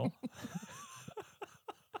 Vaginal.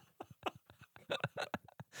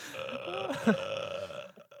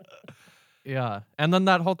 Yeah. And then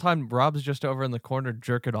that whole time, Rob's just over in the corner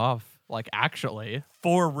jerking off. Like, actually,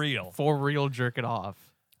 For real. for real jerking off.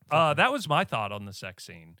 That was my thought on the sex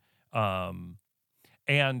scene.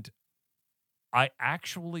 And I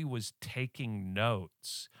actually was taking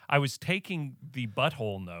notes. I was taking the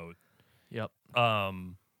butthole note. Yep.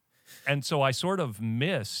 And so I sort of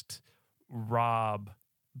missed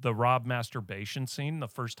the Rob masturbation scene the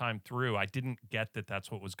first time through. I didn't get that that's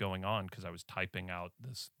what was going on because I was typing out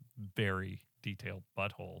this very detailed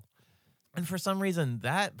butthole. And for some reason,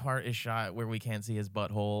 that part is shot where we can't see his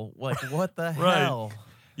butthole. Like, what the Right. hell?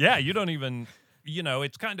 Yeah, you don't even,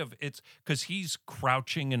 it's because he's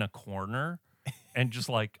crouching in a corner and just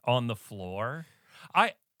like on the floor.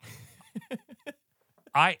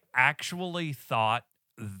 I actually thought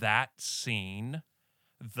that scene,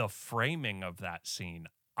 the framing of that scene,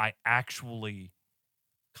 I actually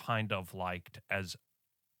kind of liked as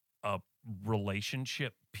a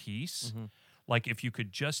relationship piece. Mhm. Like if you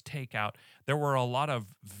could just take out, there were a lot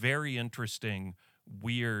of very interesting,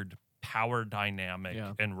 weird power dynamic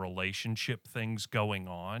Yeah. and relationship things going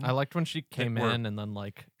on. I liked when she came were- in and then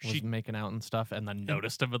like was she- making out and stuff, and then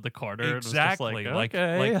noticed him in the corner. and was just Exactly. like,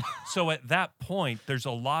 okay. So at that point, there's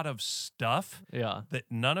a lot of stuff yeah. that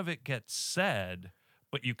none of it gets said,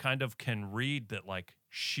 but you kind of can read that like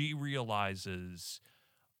she realizes,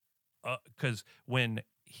 because when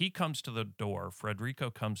he comes to the door,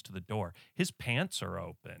 Frederico comes to the door, his pants are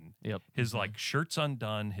open. Yep. His like shirt's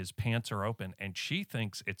undone, his pants are open, and she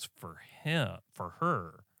thinks it's for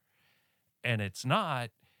her. And it's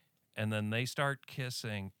not. And then they start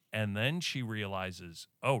kissing, and then she realizes,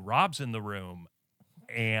 oh, Rob's in the room.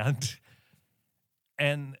 And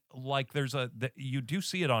And like you do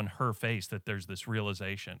see it on her face that there's this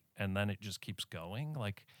realization, and then it just keeps going.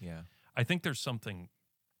 Like, Yeah. I think there's something,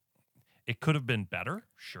 it could have been better,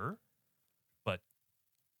 sure, but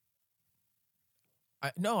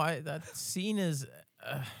That scene is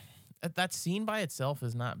that scene by itself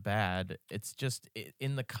is not bad. It's just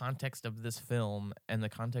in the context of this film and the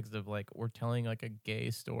context of like we're telling like a gay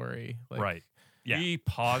story. Like, right. Yeah. We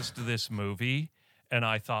paused this movie and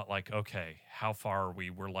I thought like, okay, how far are we?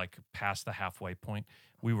 We're like past the halfway point.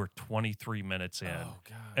 We were 23 minutes in. Oh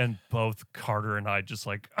god. And both Carter and I just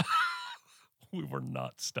like, we were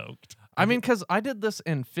not stoked. I mean, because I did this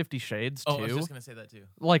in 50 Shades too. Oh, I was just gonna say that too.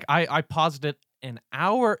 Like I paused it an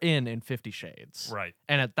hour in 50 Shades. Right.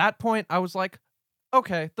 And at that point, I was like,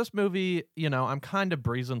 okay, this movie, I'm kind of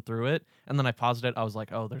breezing through it. And then I paused it. I was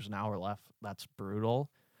like, oh, there's an hour left. That's brutal.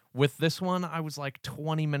 With this one, I was like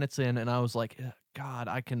 20 minutes in, and I was like, God,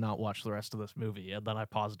 I cannot watch the rest of this movie. And then I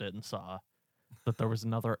paused it and saw that there was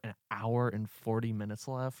another an hour and 40 minutes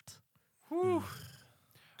left. Whew.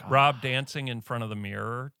 Rob dancing in front of the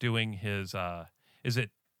mirror, doing his, is it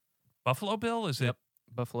Buffalo Bill? Is Yep.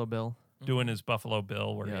 it Buffalo Bill. doing his Buffalo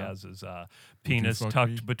Bill where he Yeah. has his penis fuck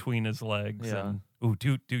tucked me? between his legs? Yeah. And, ooh,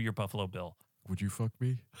 do your Buffalo Bill. Would you fuck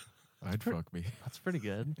me? I'd fuck me. That's pretty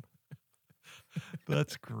good.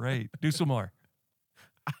 That's great. Do some more.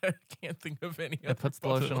 I can't think of any. It puts the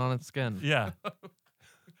lotion on its skin. Yeah.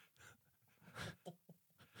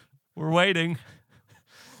 We're waiting.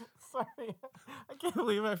 Sorry, I can't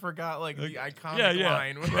believe I forgot like the iconic yeah.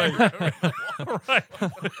 line. Right.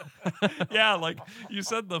 Yeah, like you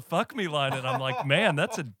said the fuck me line, and I'm like, man,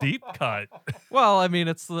 that's a deep cut. Well, I mean,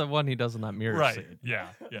 it's the one he does in that mirror Right. scene. Yeah.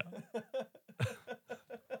 Yeah.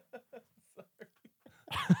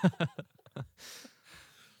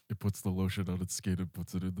 It puts the lotion on its skin and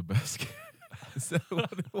puts it in the basket. Is that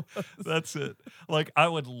what it was? That's it. Like, I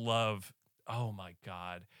would love, oh my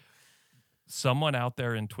God, someone out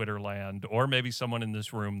there in Twitter land, or maybe someone in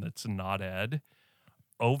this room that's not Ed,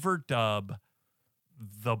 overdub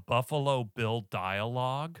the Buffalo Bill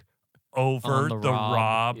dialogue over On the the Rob,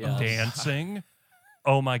 Rob yes. dancing.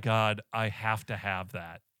 Oh my God, I have to have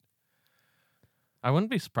that. I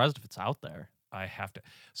wouldn't be surprised if it's out there. I have to.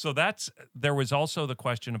 So there was also the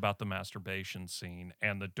question about the masturbation scene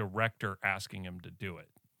and the director asking him to do it.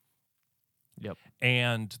 Yep.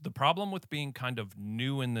 And the problem with being kind of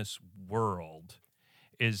new in this world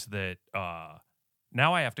is that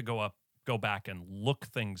now I have to go back and look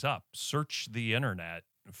things up, search the internet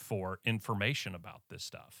for information about this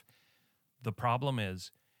stuff. The problem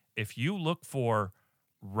is if you look for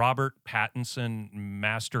Robert Pattinson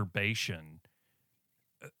masturbation,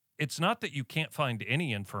 it's not that you can't find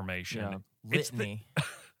any information. Yeah. It's that Litany.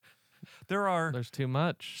 there are There's too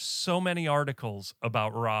much. so many articles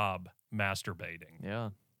about Rob masturbating. Yeah.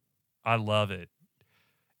 I love it.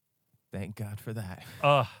 Thank God for that.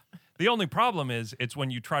 The only problem is it's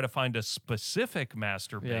when you try to find a specific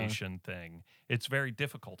masturbation thing, it's very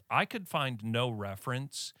difficult. I could find no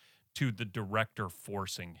reference to the director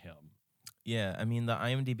forcing him. Yeah, I mean the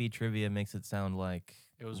IMDb trivia makes it sound like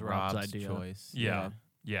It was Rob's idea. choice.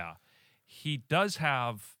 Yeah. He does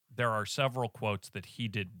have, there are several quotes that he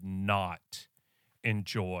did not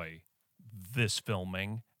enjoy this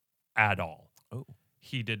filming at all. Oh.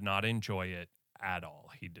 He did not enjoy it at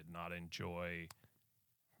all. He did not enjoy,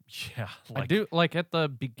 I do like at the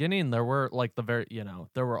beginning there were like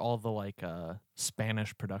there were all the like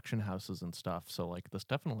Spanish production houses and stuff. So like this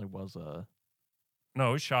definitely was a No,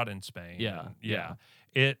 it was shot in Spain. Yeah, Yeah.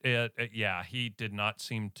 It he did not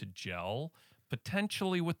seem to gel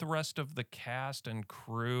potentially with the rest of the cast and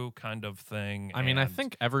crew kind of thing. I mean, I and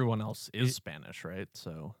think everyone else is Spanish, right?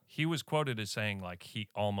 So he was quoted as saying like he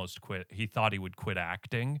almost quit. He thought he would quit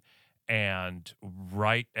acting, and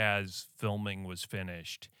right as filming was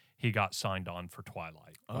finished, he got signed on for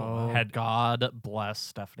Twilight. God bless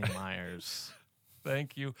Stephanie Myers.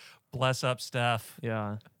 Thank you. Bless up, Steph.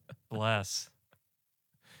 Yeah. Bless.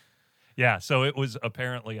 Yeah, so it was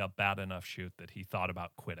apparently a bad enough shoot that he thought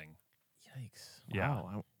about quitting. Yikes. Yeah.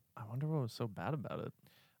 Wow, I wonder what was so bad about it.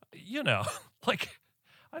 You know, like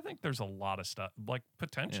I think there's a lot of stuff. Like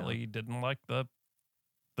potentially he didn't like the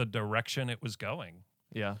direction it was going.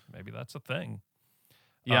 Yeah. Maybe that's a thing.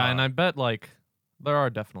 Yeah, and I bet like there are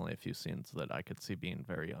definitely a few scenes that I could see being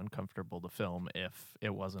very uncomfortable to film if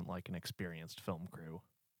it wasn't like an experienced film crew.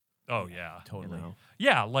 Oh yeah. Totally. You know?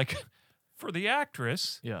 Yeah, like for the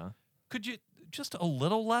actress, Yeah. could you just a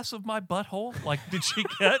little less of my butthole? Like did she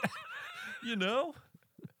get you know?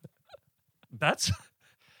 That's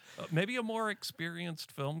maybe a more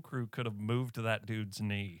experienced film crew could have moved that dude's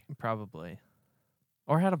knee. Probably.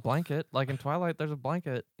 Or had a blanket. Like in Twilight, there's a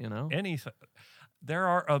blanket, you know? Anything. There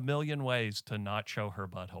are a million ways to not show her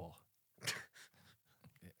butthole.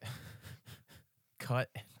 Cut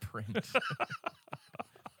and print.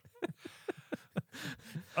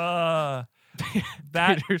 That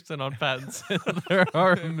Peterson on Pattinson. There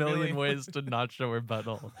are a million ways to not show her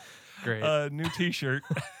butthole. Great. new T-shirt.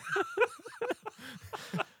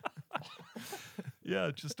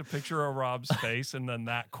 Yeah, just a picture of Rob's face and then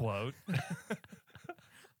that quote.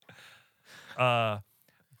 That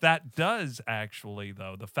does actually,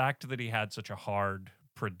 though, the fact that he had such a hard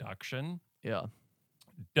production Yeah.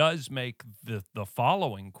 does make the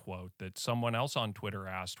following quote that someone else on Twitter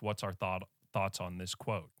asked, what's our thoughts on this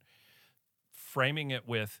quote? Framing it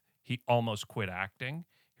with, he almost quit acting.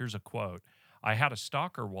 Here's a quote. I had a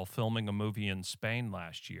stalker while filming a movie in Spain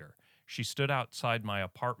last year. She stood outside my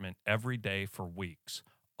apartment every day for weeks,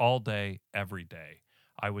 all day, every day.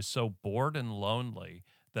 I was so bored and lonely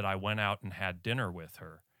that I went out and had dinner with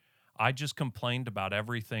her. I just complained about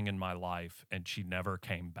everything in my life, and she never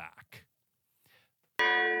came back.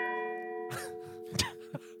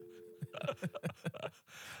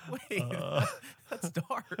 Wait, that's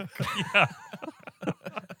dark.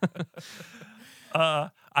 Yeah.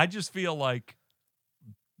 I just feel like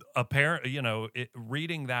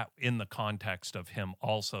reading that in the context of him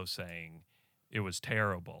also saying it was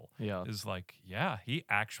terrible Yeah. is like, yeah, he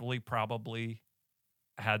actually probably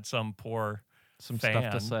had some poor Some fan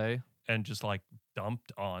stuff to say. and just like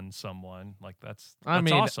dumped on someone. Like that's I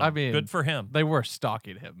mean, awesome. Good for him. They were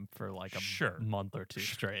stalking him for like a Sure. month or two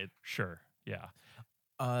straight. Sure. Yeah.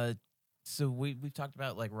 So we've talked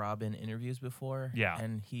about like Rob in interviews before. Yeah.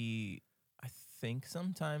 And he, I think,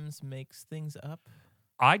 sometimes makes things up.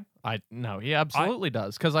 No, he absolutely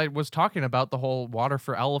does. Because I was talking about the whole water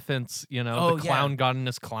for elephants, you know, Oh, the yeah. clown got in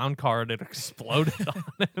his clown car and it exploded on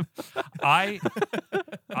him. I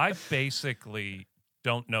basically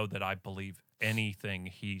don't know that I believe anything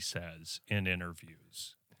he says in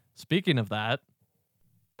interviews. Speaking of that,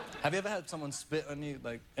 Have you ever had someone spit on you,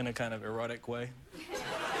 like, in a kind of erotic way?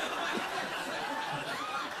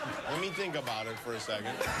 Let me think about it for a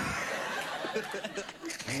second.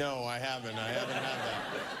 No, I haven't. I haven't had that.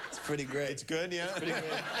 It's pretty great. It's good, yeah? Pretty great.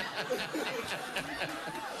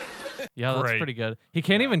 yeah, that's Great. pretty good. He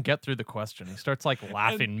can't even get through the question. He starts like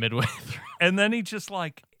laughing midway through. And then he just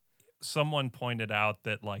like, someone pointed out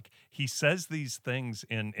that like he says these things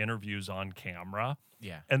in interviews on camera.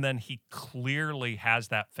 Yeah. And then he clearly has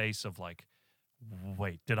that face of like,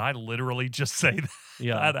 wait, did I literally just say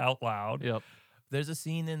that out loud? Yep. There's a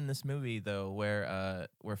scene in this movie though where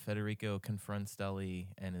Federico confronts Dully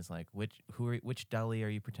and is like, which Dully are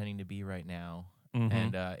you pretending to be right now? Mhm.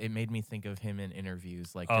 And it made me think of him in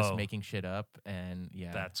interviews, like just Oh. making shit up. And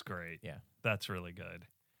yeah, That's great. Yeah. That's really good.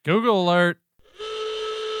 Google alert.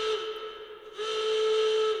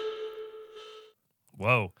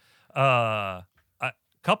 Whoa. A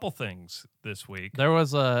couple things this week. There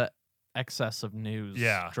was a excess of news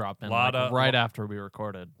dropping right after we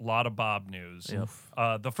recorded. A lot of Bob news. Yep.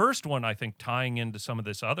 The first one, I think, tying into some of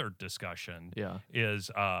this other discussion Yeah. is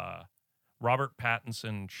Robert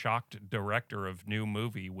Pattinson shocked director of new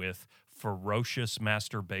movie with ferocious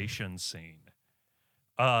masturbation scene.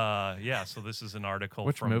 Yeah, so this is an article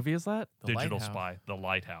Which from movie is that? The Digital Lighthouse. Spy, The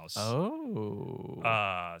Lighthouse.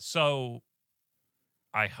 Oh. So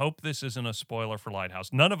I hope this isn't a spoiler for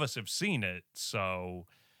Lighthouse. None of us have seen it, so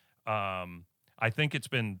I think it's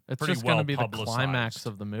been It's pretty just well going to be the publicized. climax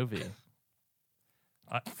of the movie.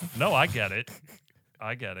 No, I get it.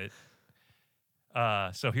 I get it.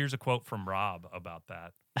 So here's a quote from Rob about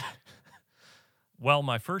that. Well,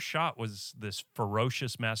 my first shot was this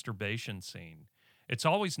ferocious masturbation scene. It's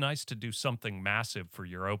always nice to do something massive for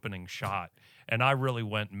your opening shot, and I really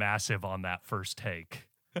went massive on that first take.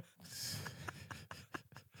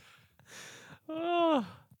 Oh,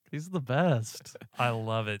 he's the best. I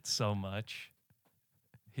love it so much.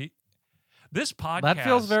 This podcast That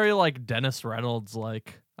feels very like Dennis Reynolds.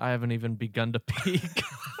 Like I haven't even begun to peak.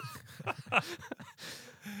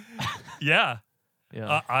 Yeah.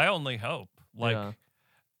 Yeah. I only hope. Like Yeah.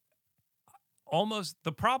 almost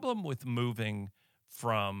the problem with moving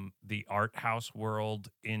from the art house world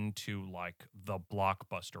into like the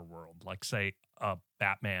blockbuster world, like say a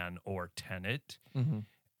Batman or Tenet, Mhm.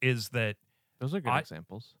 is that Those are good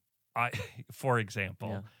examples. for example,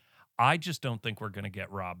 Yeah. I just don't think we're going to get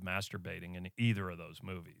Rob masturbating in either of those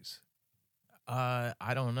movies.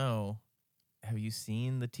 I don't know. Have you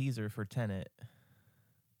seen the teaser for Tenet?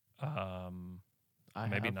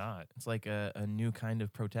 Maybe have. not. It's like a new kind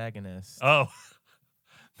of protagonist. Oh,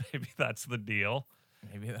 maybe that's the deal.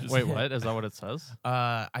 Maybe that's Wait, it. what? Is that what it says?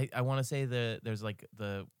 I want to say there's like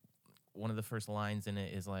one of the first lines in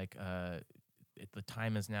it is like the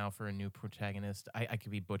time is now for a new protagonist. I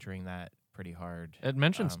could be butchering that pretty hard. It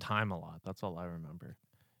mentions time a lot. That's all I remember.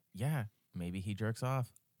 Yeah, maybe he jerks off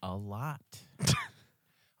a lot.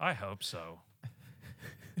 I hope so.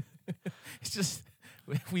 It's just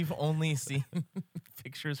we've only seen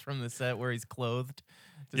pictures from the set where he's clothed.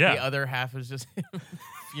 Just Yeah. The other half is just him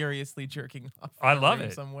furiously jerking off. I in a love room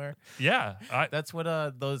it. Somewhere. Yeah. That's what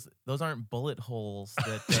those aren't bullet holes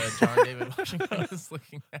that John David Washington is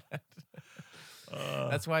looking at.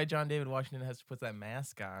 That's why John David Washington has to put that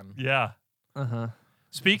mask on. Yeah. Uh-huh.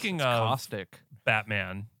 Speaking It's of caustic.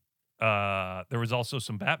 Batman, there was also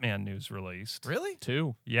some Batman news released. Really?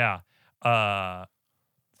 2. Yeah.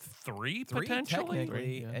 Three potentially.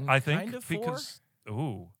 technically, Yeah. and I think kind of 4? because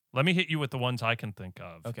let me hit you with the ones I can think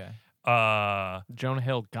of. Okay. Jonah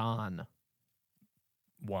Hill gone.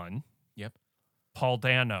 1. Yep. Paul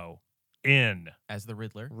Dano in As the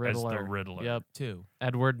Riddler. Riddler. as the Riddler. Yep. 2.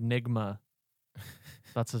 Edward Nigma.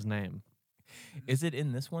 That's his name. Is it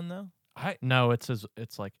in this one though? No, it's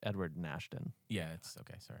like Edward Nashton. Yeah, it's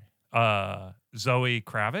okay. Sorry. Zoe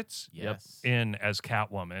Kravitz Yes. in as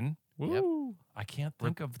Catwoman. Woo. I can't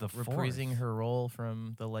think of the fourth. Reprising her role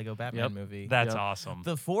from the Lego Batman Yep. movie. That's Yep. awesome.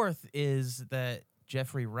 The 4th is that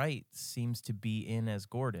Jeffrey Wright seems to be in as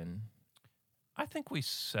Gordon. I think we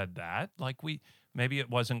said that. Like maybe it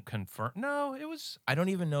wasn't confirmed. No, it was. I don't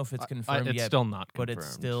even know if it's confirmed it's yet, still not but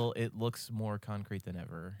confirmed. it looks more concrete than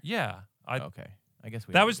ever. Yeah. Okay. I guess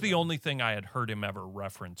we That have was to the go. only thing I had heard him ever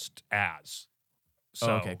referenced as.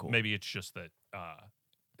 So okay, cool. maybe it's just that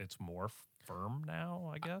it's more firm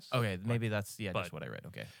now, I guess. Okay, maybe that's but- just what I read.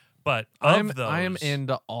 Okay. But I of am those,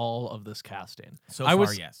 into all of this casting. So I far,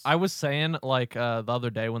 was yes. I was saying like the other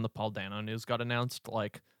day when the Paul Dano news got announced,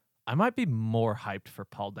 like I might be more hyped for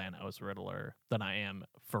Paul Dano as Riddler than I am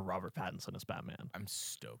for Robert Pattinson as Batman. I'm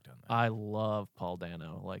stoked on that. I love Paul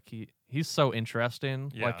Dano. Like he's so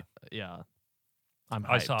interesting. Yeah. Like I'm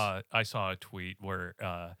hyped. I saw a tweet where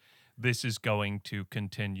this is going to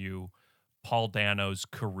continue Paul Dano's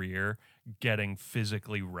career getting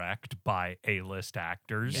physically wrecked by A-list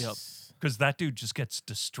actors. Yes. Because that dude just gets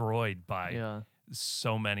destroyed by Yeah.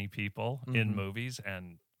 so many people in Mhm. movies.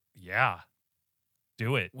 And yeah,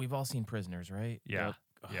 do it. We've all seen Prisoners, right? Yeah.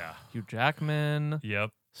 Yeah. Hugh Jackman,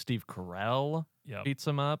 Yep. Steve Carell Yep. beats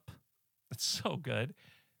him up. It's so good.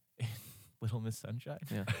 Little Miss Sunshine.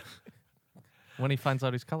 Yeah. When he finds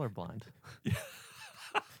out he's colorblind.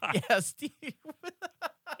 Yeah, Steve.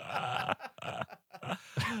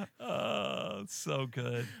 Oh, so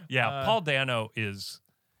good. Yeah, Paul Dano is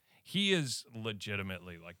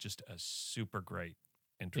legitimately like just a super great,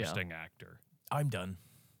 interesting actor. I'm done.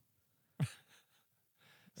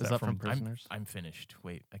 Is that from I'm- Prisoners? I'm finished.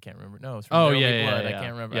 Wait, I can't remember. No, it's from Oh, There Will Be yeah, Blood. yeah, I yeah.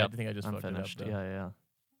 can't remember. Yep. I think I just I'm fucked finished. it up. Though.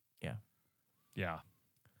 Yeah. Yeah.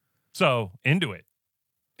 So into it.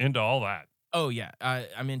 Into all that. Oh yeah,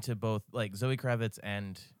 I'm into both like Zoe Kravitz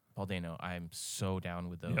and Paul Dano. I'm so down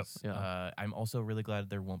with those. Yep. Yeah. I'm also really glad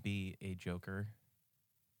there won't be a Joker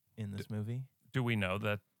in this movie. Do we know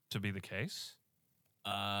that to be the case?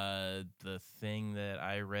 The thing that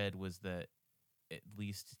I read was that at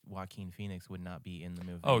least Joaquin Phoenix would not be in the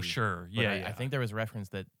movie. Oh, sure. But Yeah, I think there was reference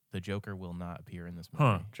that the Joker will not appear in this movie.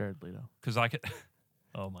 Huh. Jared Leto. Because I could.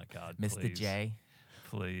 Oh my God. Mr. Please. J.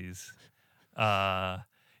 Please.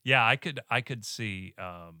 Yeah, I could see.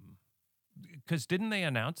 Because didn't they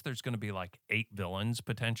announce there's going to be like 8 villains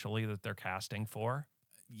potentially that they're casting for?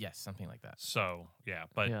 Yes, something like that. So yeah,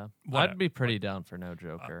 but Yeah. what- I'd be pretty down for no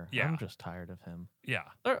Joker. yeah. I'm just tired of him. yeah,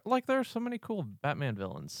 There are so many cool Batman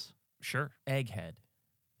villains. sure. Egghead.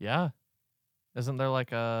 Yeah. Isn't there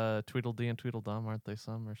like a Tweedledee and Tweedledum, aren't they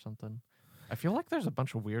some or something? I feel like there's a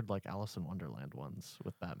bunch of weird like Alice in Wonderland ones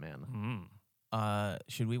with Batman. Mm.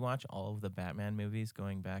 Should we watch all of the Batman movies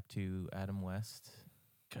going back to Adam West?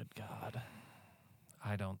 Good God.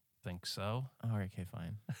 I don't think so. Oh, okay,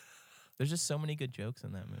 fine. There's just so many good jokes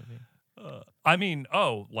in that movie. I mean,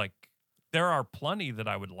 like there are plenty that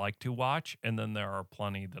I would like to watch, and then there are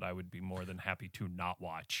plenty that I would be more than happy to not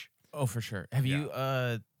watch. Oh, for sure. Have Yeah.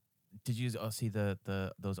 you did you see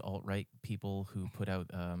those alt-right people who put out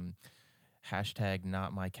hashtag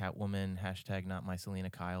not my Catwoman, hashtag not my Selena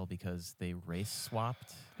Kyle because they race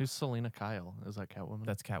swapped? Who's Selena Kyle? Is that Catwoman?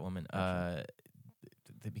 That's Catwoman. Gotcha.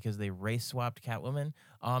 Because they race swapped Catwoman.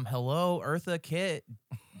 Hello, Eartha Kitt,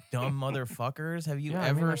 dumb motherfuckers. Have you Yeah,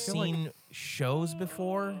 I mean, ever I feel like- seen shows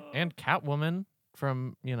before? and Catwoman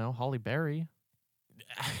from, Holly Berry.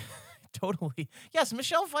 Totally. Yes,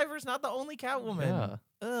 Michelle Pfeiffer's not the only Catwoman.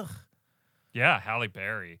 Yeah. Ugh. Yeah, Halle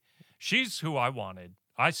Berry. She's who I wanted.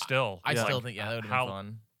 I still I like still think, that would have been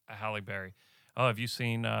fun. Halle Berry. Oh, have you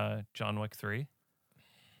seen John Wick 3?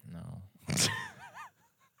 No.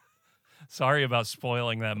 Sorry about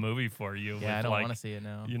spoiling that movie for you. Yeah, I don't like, want to see it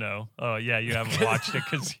now. You know, oh yeah, you haven't watched it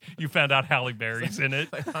because you found out Halle Berry's in it.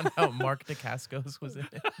 I found out Mark Dacascos was in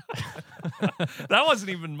it. That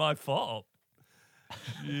wasn't even my fault.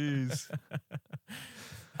 Jeez.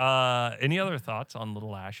 Any other thoughts on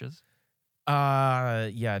Little Ashes? You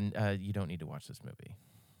don't need to watch this movie.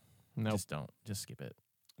 Nope. Just don't. Just skip it.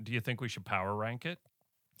 Do you think we should power rank it?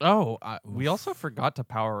 Oh, we also forgot to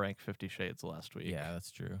power rank 50 Shades last week. Yeah, that's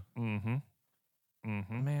true. Mm-hmm.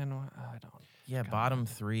 Mm-hmm. Man, I don't. Yeah, God. bottom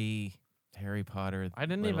 3, Harry Potter, I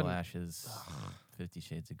didn't Little even- Ashes, 50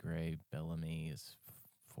 Shades of Grey, Bellamy is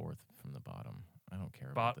 4th from the bottom. I don't care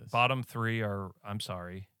about this. Bottom 3 are, I'm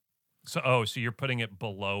sorry. So you're putting it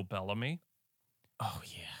below Bellamy? Oh,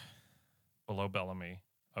 yeah. Below Bellamy.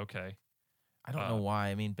 Okay. I don't know why.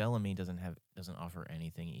 I mean, Bellamy doesn't offer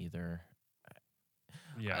anything either.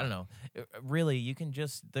 Yeah. I don't know. Really, you can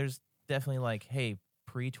just, there's definitely like, hey,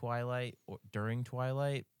 pre-Twilight or during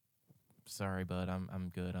Twilight, sorry, bud,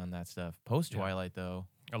 I'm good on that stuff. Post-Twilight, though,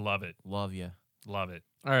 I love it. love you. Love it.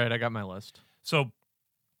 All right, I got my list. So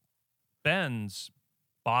Ben's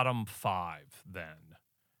bottom 5 then.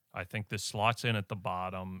 I think this slots in at the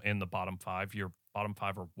bottom, in the bottom 5. Your bottom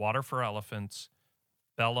 5 are Water for Elephants,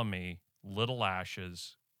 Bellamy, Little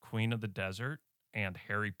Ashes, Queen of the Desert, and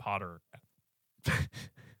Harry Potter.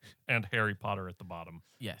 And Harry Potter at the bottom.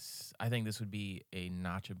 Yes, I think this would be a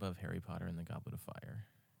notch above Harry Potter and the Goblet of Fire.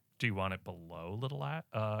 Do you want it below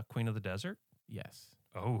Queen of the Desert? Yes.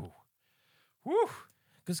 Oh. Whew.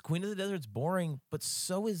 Because Queen of the Desert's boring, but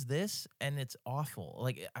so is this, and it's awful.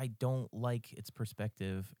 Like, I don't like its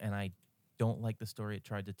perspective, and I don't like the story it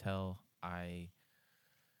tried to tell.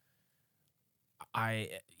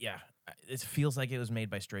 It feels like it was made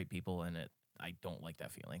by straight people, and I don't like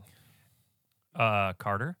that feeling.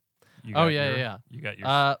 Carter? You Oh, got yeah, your- yeah. You got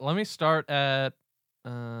your... Let me start at.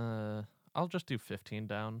 I'll just do 15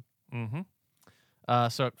 down. Mm-hmm.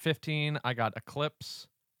 So at 15, I got Eclipse.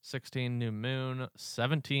 16, New Moon.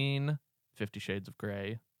 17, 50 Shades of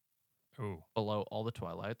Grey. Ooh. Below all the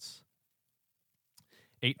Twilights.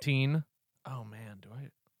 18. Oh man, do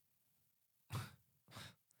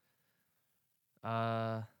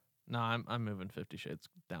I? No, I'm moving 50 Shades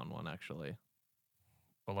down one actually.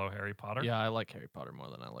 Below Harry Potter? Yeah, I like Harry Potter more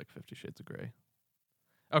than I like 50 Shades of Grey.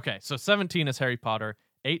 Okay, so 17 is Harry Potter.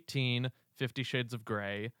 18, 50 Shades of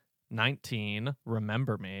Grey. 19,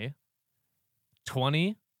 Remember Me.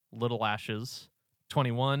 20, Little Ashes.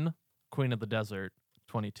 21, Queen of the Desert.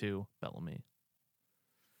 22, Bellamy.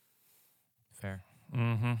 Fair.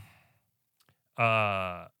 Mm-hmm.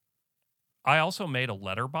 I also made a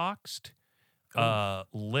letterboxed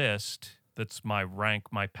list that's my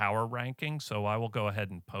power ranking. So I will go ahead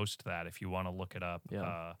and post that if you want to look it up.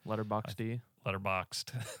 Yeah. Letterboxd D.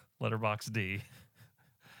 Letterboxd D.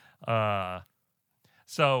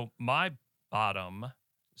 So my bottom,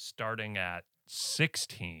 starting at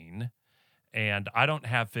 16, and I don't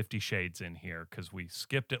have 50 Shades in here because we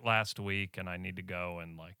skipped it last week, and I need to go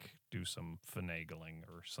and like do some finagling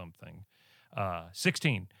or something.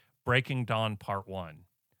 16, Breaking Dawn Part 1.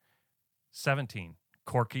 17,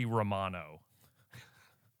 Corky Romano.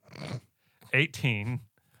 18,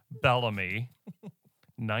 Bellamy.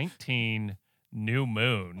 19, New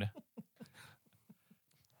Moon.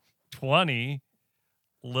 20,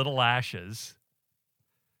 Little Ashes.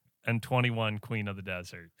 And 21, Queen of the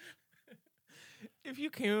Desert. If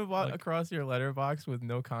you came across your letterbox with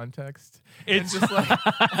no context, It's just like,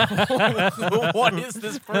 what is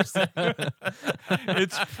this person?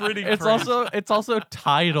 It's pretty It's crazy. also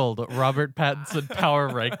titled Robert Pattinson Power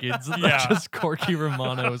Rankings. And Yeah. just Corky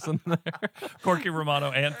Romano's in there. Corky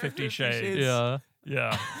Romano and 50 Shades. Yeah.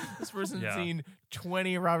 Yeah. This person's Yeah. seen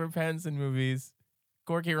 20 Robert Pattinson movies,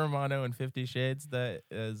 Corky Romano and 50 Shades. That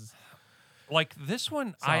is Like this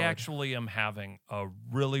one, I Solid. actually am having a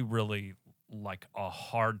really, really like a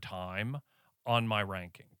hard time on my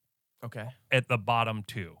ranking. okay. At the bottom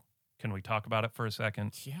 2. Can we talk about it for a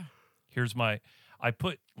second? Yeah. Here's I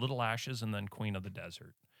put Little Ashes and then Queen of the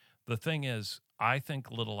Desert. The thing is, I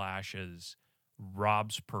think Little Ashes,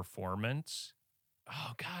 Rob's performance,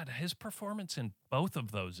 oh God, his performance in both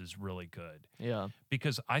of those is really good. Yeah.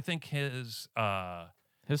 Because I think his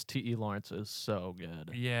T.E. Lawrence is so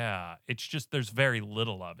good. yeah, it's just there's very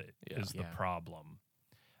little of it is Yeah. the problem.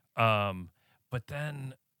 But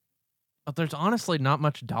then But there's honestly not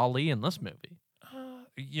much Dali in this movie.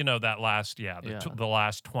 that last the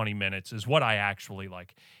last 20 minutes is what I actually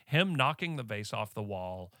like. Him knocking the vase off the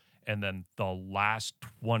wall and then the last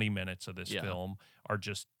 20 minutes of this Yeah. film are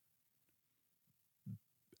just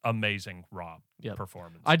amazing Rob Yep.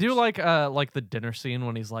 performances. I do like the dinner scene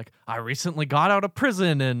when he's like, I recently got out of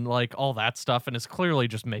prison and like all that stuff, and is clearly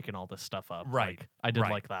just making all this stuff up. Right, Like, I did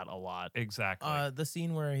right. like that a lot. exactly. The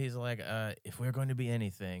scene where he's like, if we're going to be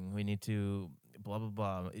anything, we need to blah blah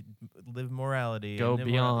blah, live morality, Go and live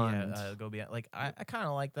beyond. go beyond. Like I kind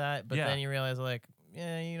of like that, but Yeah. then you realize like,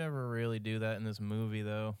 yeah, you never really do that in this movie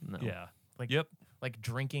though. No. yeah. Like, Yep. like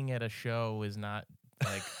drinking at a show is not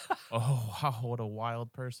like, oh wow, what a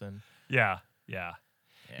wild person. Yeah. Yeah.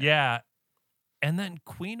 Yeah. And then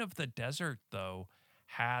Queen of the Desert, though,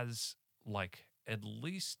 has like, at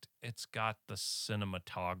least it's got the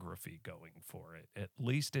cinematography going for it. At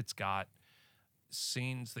least it's got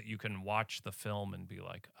scenes that you can watch the film and be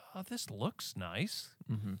like, oh, this looks nice.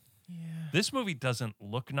 Mm-hmm. Yeah. This movie doesn't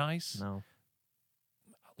look nice. No.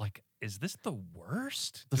 Like, is this the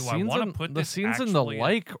worst? The Do I scenes want to in put the this scenes in the actually in-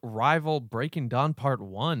 like rival Breaking Dawn Part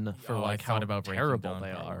 1 for Oh, I like how thought about Breaking terrible Dawn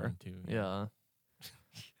they Part are. 1 too, Yeah.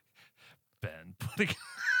 Ben putting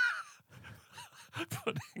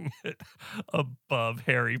putting it above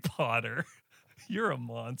Harry Potter. You're a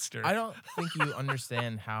monster. I don't think you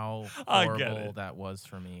understand how I get horrible it. that was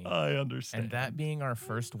for me. I understand. And that being our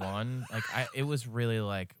first one, like it was really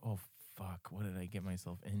like, oh fuck, what did I get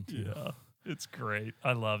myself into? Yeah, it's great.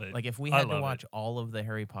 I love it. Like if we I had to love watch it. all of the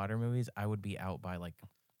Harry Potter movies, I would be out by like,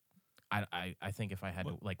 I think if I had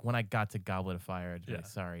to, like when I got to Goblet of Fire, I'd be like, Yeah.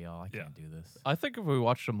 sorry y'all, I Yeah. can't do this. I think if we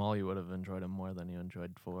watched them all, you would have enjoyed them more than you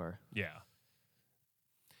enjoyed 4. Yeah.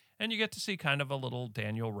 And you get to see kind of a little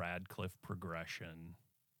Daniel Radcliffe progression.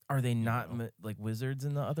 Are they not like wizards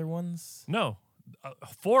in the other ones? No,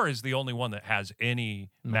 4 is the only one that has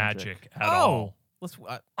any magic, at Oh, all. let's.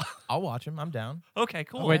 I'll watch them. I'm down. Okay,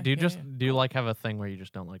 cool. Wait, do you yeah, just yeah. do you like have a thing where you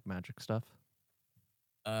just don't like magic stuff?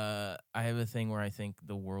 I have a thing where I think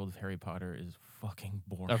the world of Harry Potter is fucking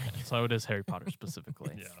boring. Okay, so it is Harry Potter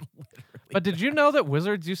specifically. Yeah. Literally. But did you know that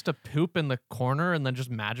wizards used to poop in the corner and then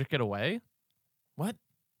just magic it away? What?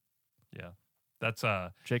 Yeah. That's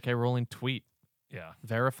J.K. Rowling tweet. yeah.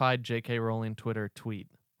 Verified J.K. Rowling Twitter tweet.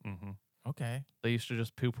 Mm-hmm. Okay. They used to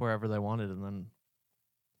just poop wherever they wanted and then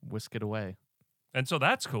whisk it away. And so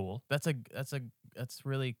that's cool. That's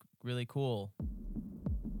really really cool.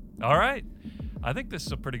 All right. I think this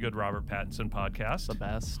is a pretty good Robert Pattinson podcast. The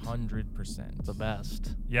best. 100%. The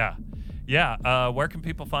best. Yeah. Yeah. Where can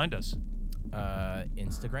people find us?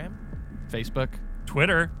 Instagram. Facebook.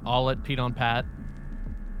 Twitter. All at Pete on Pat.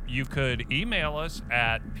 You could email us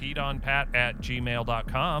at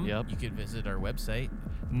peteonpat@gmail.com. Yep. You could visit our website.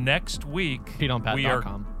 Next week, PeteOnPat.com. we are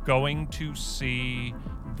going to see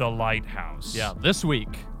The Lighthouse. Yeah, this week.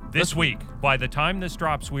 This week. By the time this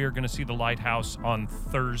drops, we are going to see The Lighthouse on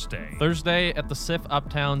Thursday. Thursday at the SIF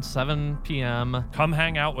Uptown, 7 p.m. Come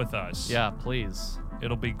hang out with us. Yeah, please.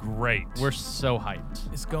 It'll be great. We're so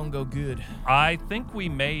hyped. It's gonna go good. I think we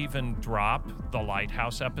may even drop the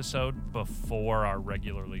Lighthouse episode before our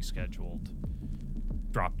regularly scheduled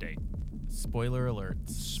drop date. Spoiler alert.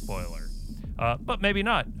 Spoiler. But maybe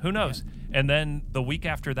not. Who knows? And then the week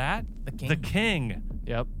after that, The King.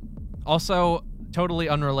 Yep. Also, totally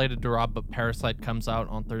unrelated to Rob, but Parasite comes out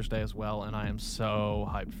on Thursday as well, and I am so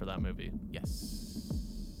hyped for that movie. Yes.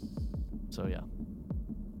 So, yeah.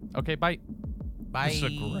 Okay, bye. Bye. This is a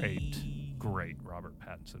great, great Robert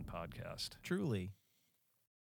Pattinson podcast. Truly.